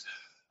ways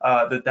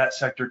that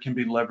sector can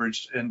be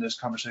leveraged in this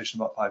conversation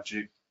about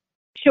 5G.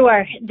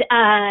 Sure.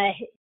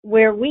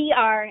 Where we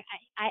are,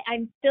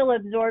 I'm still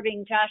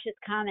absorbing Josh's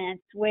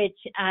comments, which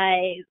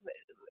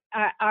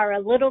are a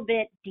little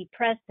bit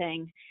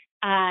depressing.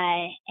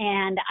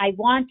 And I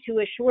want to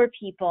assure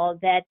people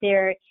that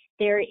there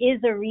is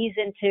a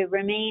reason to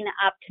remain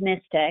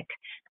optimistic.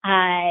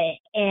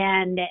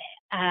 And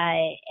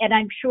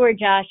I'm sure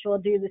Josh will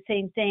do the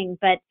same thing,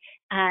 but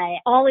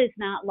all is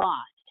not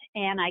lost.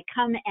 And I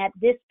come at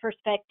this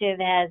perspective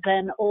as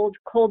an old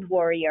Cold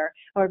Warrior,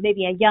 or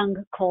maybe a young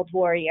Cold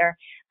Warrior,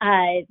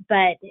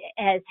 but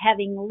as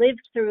having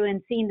lived through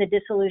and seen the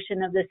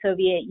dissolution of the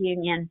Soviet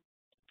Union,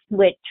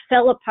 which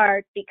fell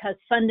apart because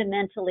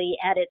fundamentally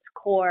at its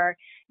core,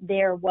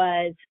 there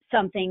was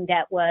something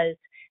that was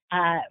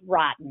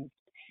rotten.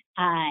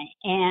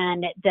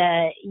 And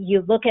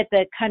you look at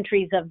the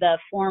countries of the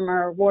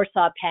former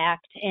Warsaw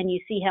Pact and you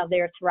see how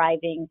they're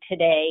thriving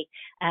today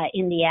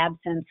in the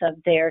absence of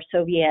their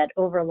Soviet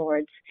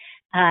overlords.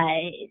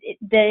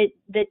 The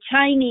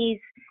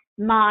Chinese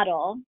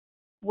model,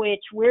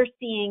 which we're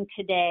seeing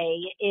today,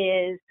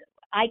 is,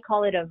 I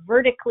call it a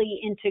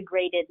vertically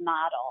integrated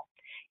model.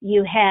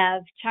 You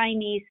have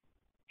Chinese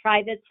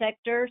private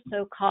sector,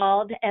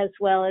 so-called, as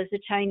well as the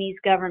Chinese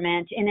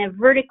government in a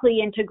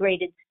vertically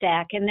integrated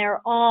stack, and they're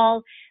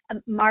all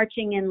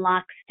marching in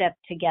lockstep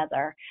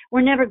together. We're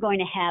never going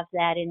to have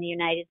that in the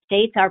United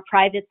States. Our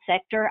private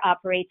sector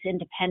operates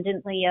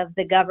independently of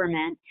the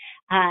government,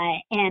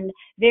 and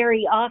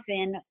very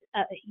often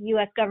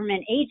U.S.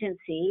 government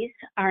agencies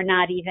are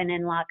not even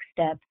in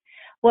lockstep.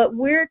 What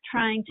we're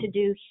trying to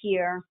do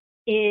here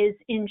is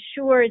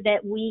ensure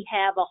that we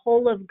have a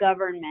whole of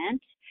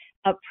government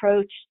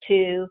approach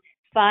to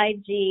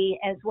 5G,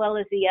 as well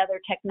as the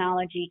other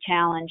technology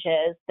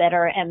challenges that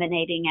are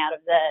emanating out of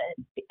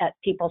the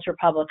People's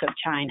Republic of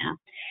China.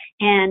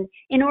 And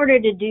in order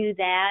to do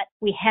that,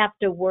 we have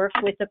to work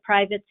with the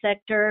private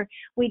sector.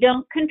 We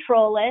don't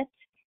control it,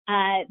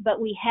 but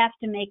we have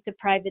to make the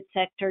private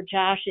sector,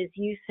 Josh, as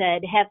you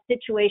said, have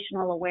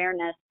situational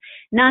awareness,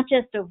 not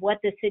just of what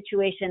the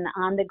situation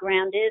on the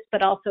ground is,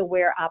 but also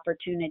where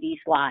opportunities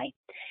lie.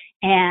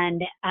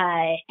 And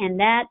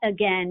that,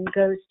 again,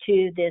 goes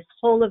to this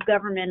whole of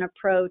government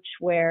approach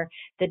where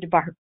the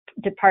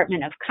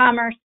Department of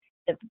Commerce,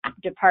 the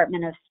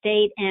Department of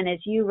State, and as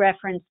you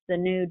referenced, the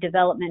new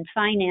Development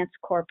Finance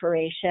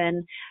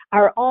Corporation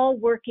are all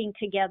working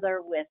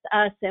together with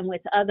us and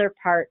with other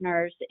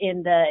partners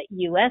in the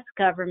U.S.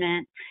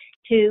 government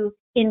to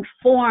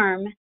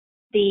inform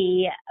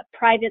the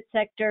private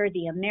sector,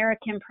 the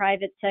American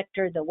private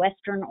sector, the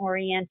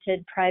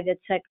Western-oriented private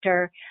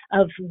sector,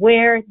 of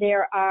where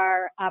there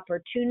are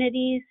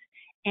opportunities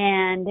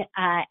and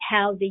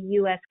how the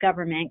U.S.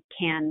 government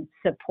can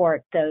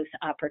support those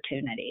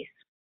opportunities.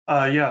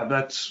 Yeah,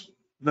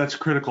 that's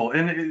critical.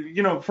 And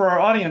you know, for our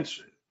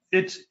audience,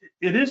 it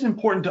is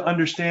important to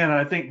understand, and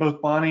I think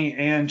both Bonnie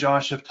and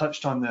Josh have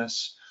touched on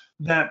this,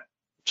 that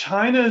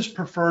China's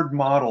preferred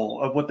model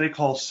of what they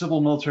call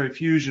civil military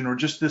fusion, or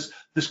just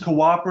this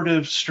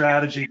cooperative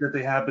strategy that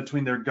they have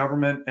between their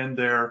government and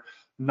their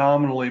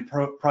nominally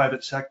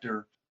private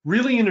sector,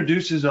 really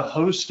introduces a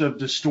host of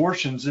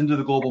distortions into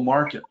the global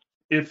market.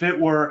 If it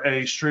were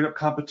a straight up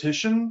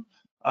competition,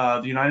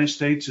 the United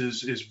States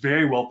is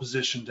very well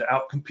positioned to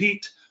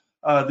outcompete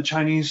the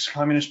Chinese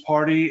Communist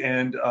Party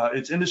and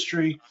its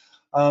industry.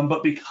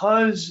 But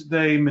because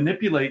they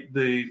manipulate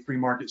the free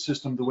market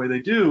system the way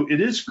they do,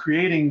 it is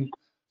creating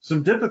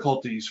some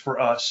difficulties for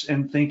us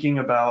in thinking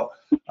about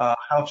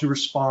how to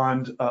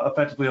respond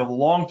effectively over the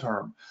long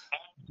term.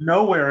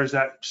 Nowhere is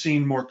that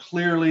seen more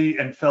clearly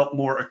and felt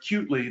more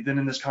acutely than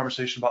in this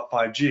conversation about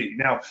 5G.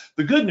 Now,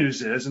 the good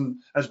news is, and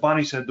as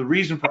Bonnie said, the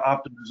reason for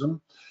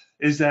optimism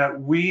is that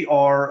we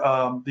are,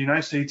 the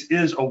United States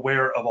is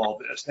aware of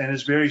all this and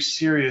is very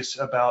serious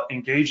about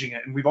engaging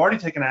it. And we've already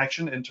taken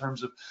action in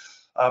terms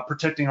of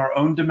protecting our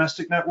own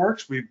domestic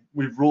networks. We've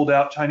ruled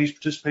out Chinese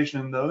participation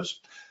in those.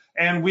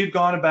 And we've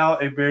gone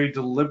about a very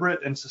deliberate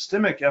and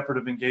systemic effort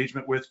of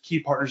engagement with key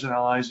partners and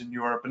allies in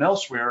Europe and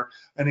elsewhere.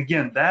 And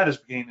again, that is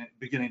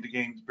beginning to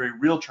gain very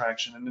real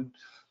traction. And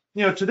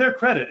you know, to their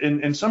credit,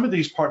 in some of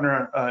these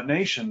partner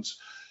nations,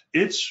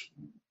 it's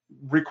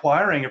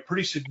requiring a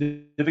pretty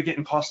significant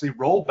and costly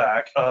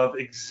rollback of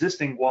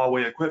existing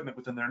Huawei equipment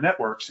within their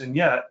networks. And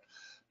yet,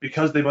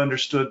 because they've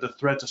understood the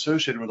threats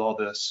associated with all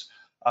this,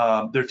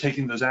 they're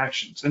taking those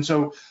actions. And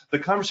so the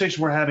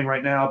conversation we're having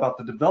right now about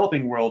the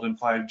developing world in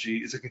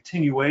 5G is a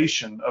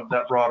continuation of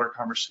that broader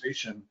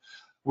conversation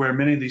where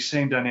many of these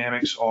same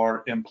dynamics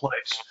are in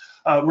place.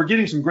 We're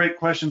getting some great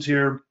questions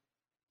here.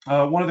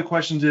 One of the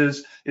questions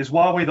is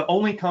Huawei the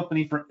only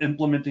company for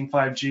implementing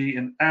 5G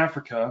in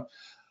Africa?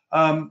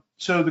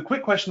 So the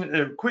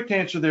quick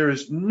answer there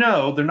is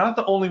no, they're not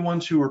the only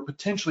ones who are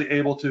potentially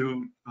able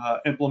to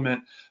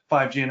implement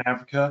 5G in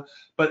Africa,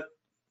 but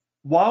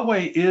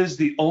Huawei is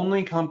the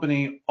only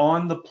company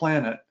on the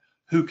planet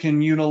who can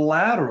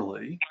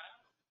unilaterally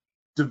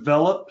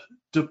develop,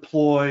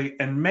 deploy,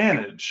 and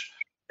manage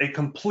a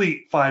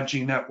complete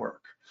 5G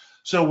network.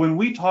 So when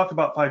we talk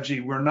about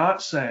 5G, we're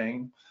not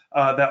saying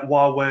that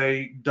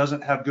Huawei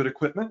doesn't have good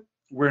equipment.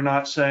 We're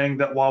not saying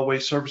that Huawei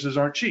services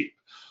aren't cheap.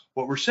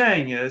 What we're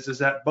saying is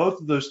that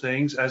both of those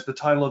things, as the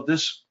title of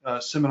this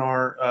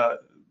seminar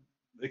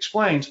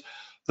explains,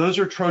 those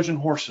are Trojan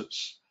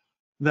horses,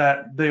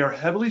 that they are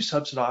heavily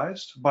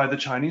subsidized by the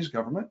Chinese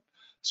government,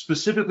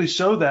 specifically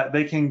so that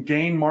they can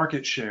gain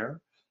market share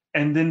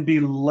and then be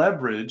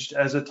leveraged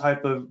as a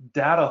type of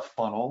data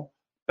funnel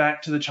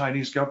back to the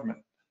Chinese government,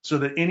 so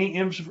that any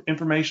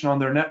information on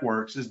their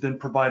networks is then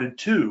provided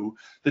to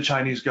the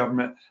Chinese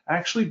government,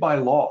 actually by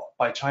law,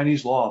 by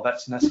Chinese law.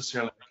 That's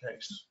necessarily the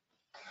case.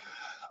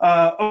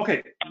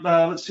 Okay,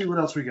 let's see what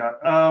else we got.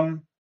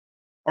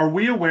 Are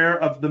we aware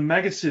of the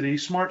mega city,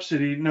 smart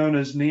city known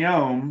as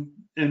NEOM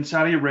in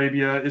Saudi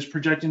Arabia is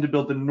projecting to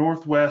build the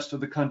northwest of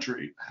the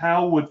country?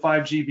 How would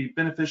 5G be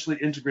beneficially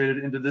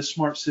integrated into this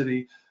smart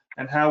city,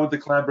 and how would the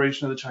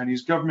collaboration of the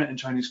Chinese government and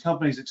Chinese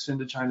companies extend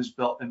to China's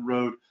Belt and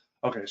Road?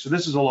 Okay, so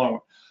this is a long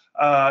one.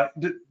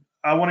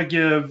 I want to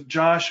give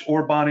Josh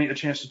or Bonnie a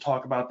chance to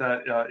talk about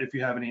that if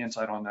you have any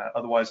insight on that.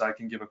 Otherwise, I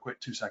can give a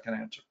quick 2-second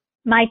answer.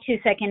 My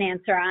 2-second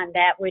answer on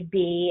that would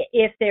be,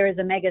 if there is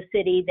a mega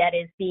city that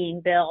is being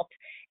built,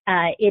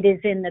 it is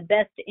in the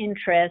best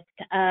interest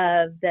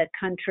of the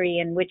country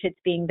in which it's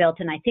being built,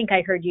 and I think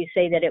I heard you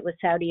say that it was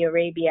Saudi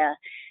Arabia,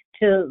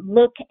 to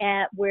look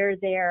at where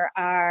there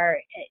are,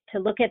 to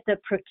look at the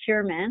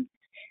procurements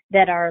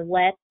that are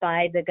led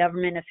by the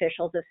government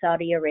officials of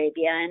Saudi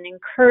Arabia and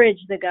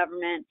encourage the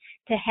government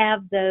to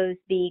have those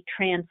be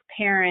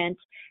transparent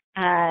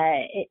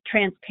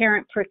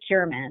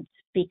procurements.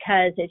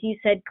 Because, as you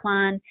said,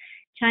 Klon,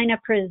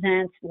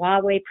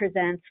 Huawei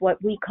presents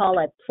what we call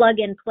a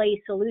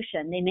plug-and-play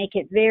solution. They make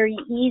it very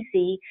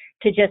easy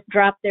to just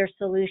drop their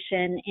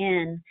solution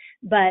in.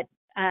 But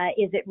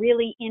is it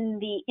really in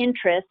the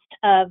interest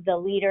of the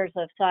leaders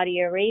of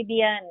Saudi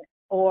Arabia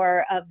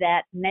or of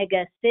that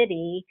mega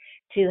city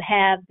to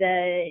have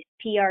the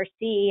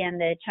PRC and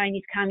the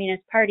Chinese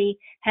Communist Party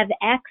have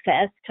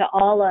access to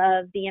all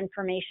of the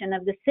information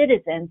of the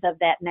citizens of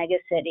that mega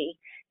city?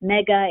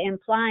 Mega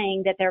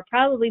implying that there are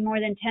probably more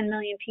than 10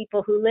 million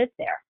people who live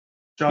there.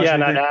 Josh, yeah,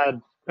 and I'd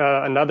add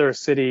another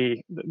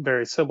city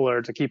very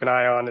similar to keep an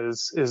eye on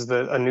is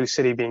a new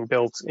city being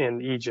built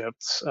in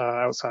Egypt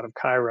outside of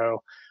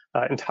Cairo,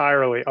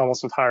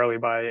 almost entirely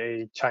by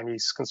a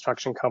Chinese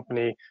construction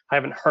company. I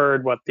haven't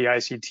heard what the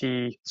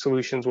ICT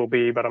solutions will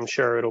be, but I'm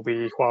sure it'll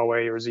be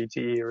Huawei or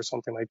ZTE or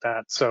something like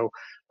that. So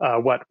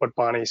what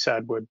Bonnie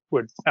said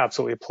would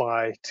absolutely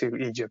apply to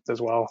Egypt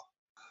as well.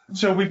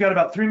 So we've got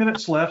about 3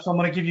 minutes left. So I'm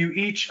going to give you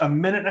each a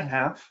minute and a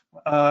half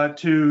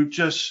to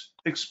just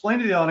explain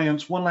to the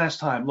audience one last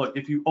time. Look,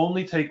 if you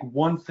only take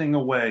one thing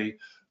away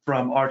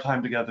from our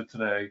time together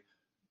today,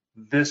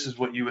 this is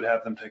what you would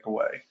have them take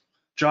away.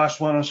 Josh,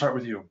 why don't I start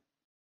with you?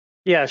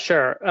 Yeah,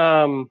 sure.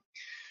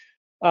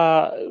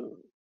 My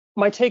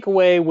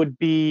takeaway would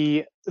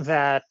be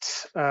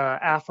that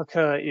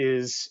Africa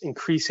is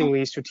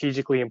increasingly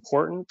strategically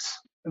important,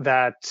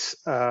 that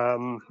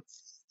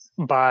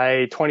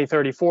by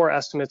 2034,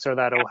 estimates are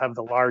that it will have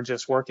the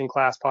largest working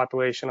class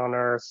population on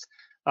Earth.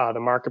 The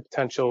market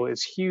potential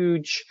is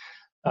huge.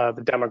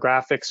 The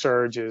demographic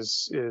surge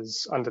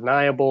is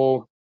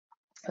undeniable.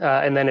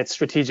 And then its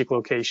strategic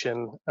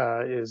location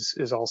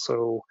is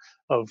also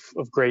of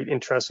great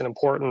interest and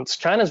importance.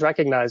 China's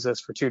recognized this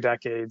for 2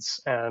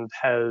 decades and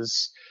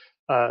has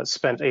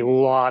spent a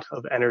lot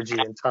of energy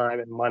and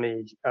time and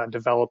money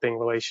developing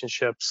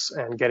relationships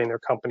and getting their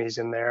companies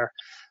in there.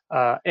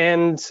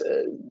 And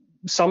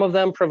some of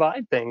them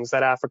provide things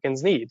that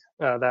Africans need.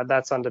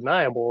 That's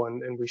undeniable,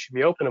 and we should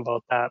be open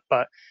about that.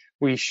 But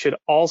we should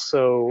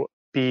also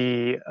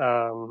be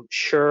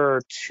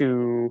sure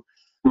to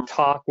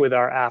talk with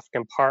our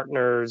African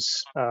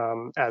partners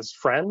as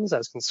friends,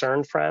 as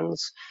concerned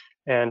friends,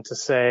 and to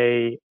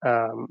say,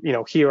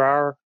 here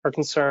are our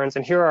concerns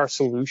and here are our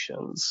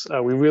solutions.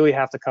 We really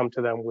have to come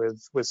to them with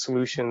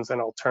solutions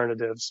and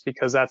alternatives,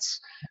 because that's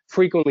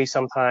frequently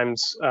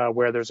sometimes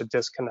where there's a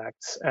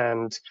disconnect.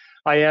 And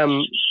I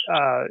am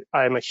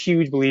a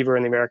huge believer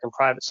in the American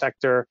private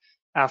sector.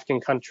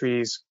 African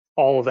countries,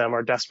 all of them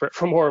are desperate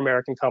for more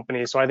American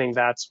companies. So I think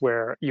that's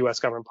where U.S.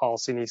 government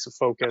policy needs to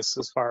focus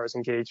as far as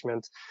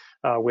engagement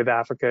with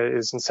Africa,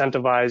 is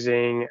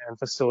incentivizing and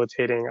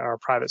facilitating our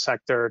private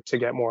sector to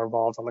get more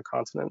involved on the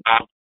continent.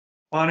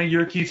 Bonnie,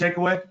 your key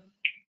takeaway?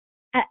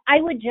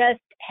 I would just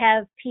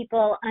have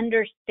people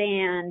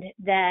understand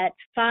that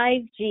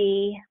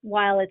 5G,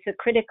 while it's a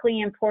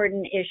critically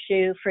important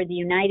issue for the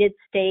United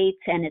States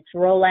and its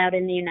rollout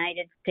in the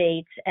United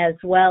States, as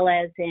well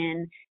as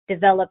in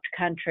developed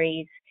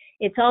countries,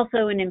 it's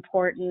also an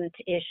important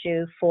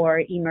issue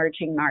for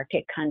emerging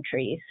market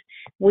countries.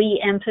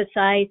 We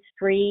emphasize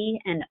free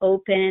and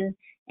open,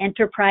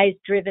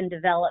 enterprise-driven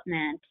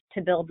development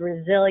to build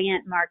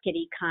resilient market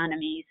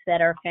economies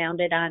that are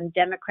founded on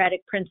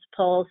democratic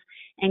principles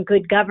and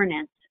good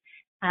governance.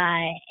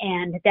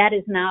 And that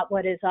is not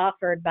what is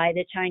offered by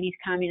the Chinese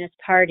Communist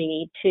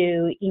Party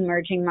to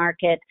emerging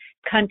market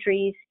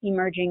countries,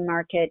 emerging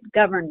market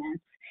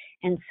governments.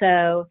 And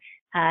so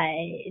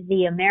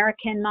the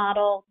American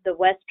model, the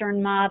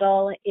Western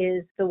model,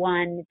 is the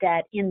one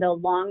that in the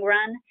long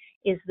run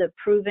is the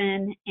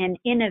proven and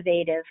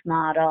innovative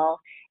model,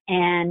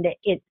 and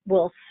it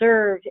will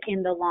serve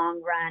in the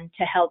long run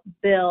to help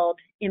build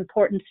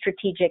important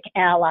strategic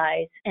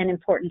allies and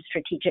important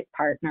strategic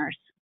partners.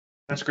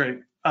 That's great.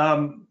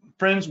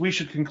 Friends, we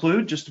should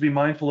conclude just to be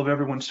mindful of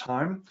everyone's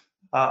time.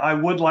 I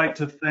would like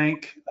to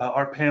thank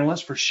our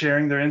panelists for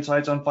sharing their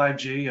insights on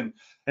 5G,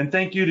 and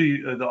thank you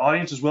to the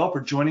audience as well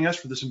for joining us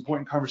for this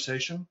important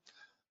conversation.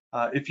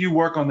 If you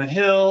work on the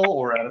Hill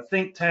or at a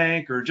think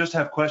tank or just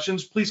have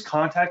questions, please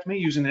contact me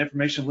using the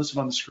information listed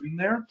on the screen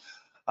there.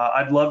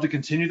 I'd love to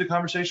continue the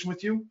conversation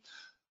with you.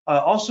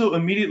 Also,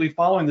 immediately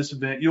following this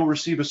event, you'll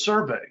receive a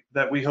survey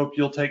that we hope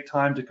you'll take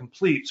time to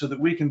complete so that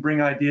we can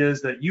bring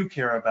ideas that you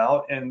care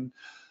about and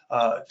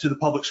to the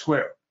public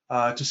square.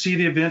 To see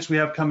the events we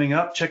have coming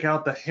up, check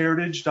out the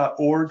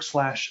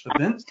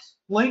heritage.org/events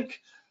link.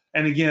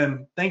 And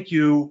again, thank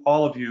you,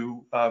 all of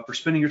you, for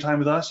spending your time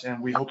with us,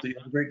 and we hope that you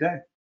have a great day.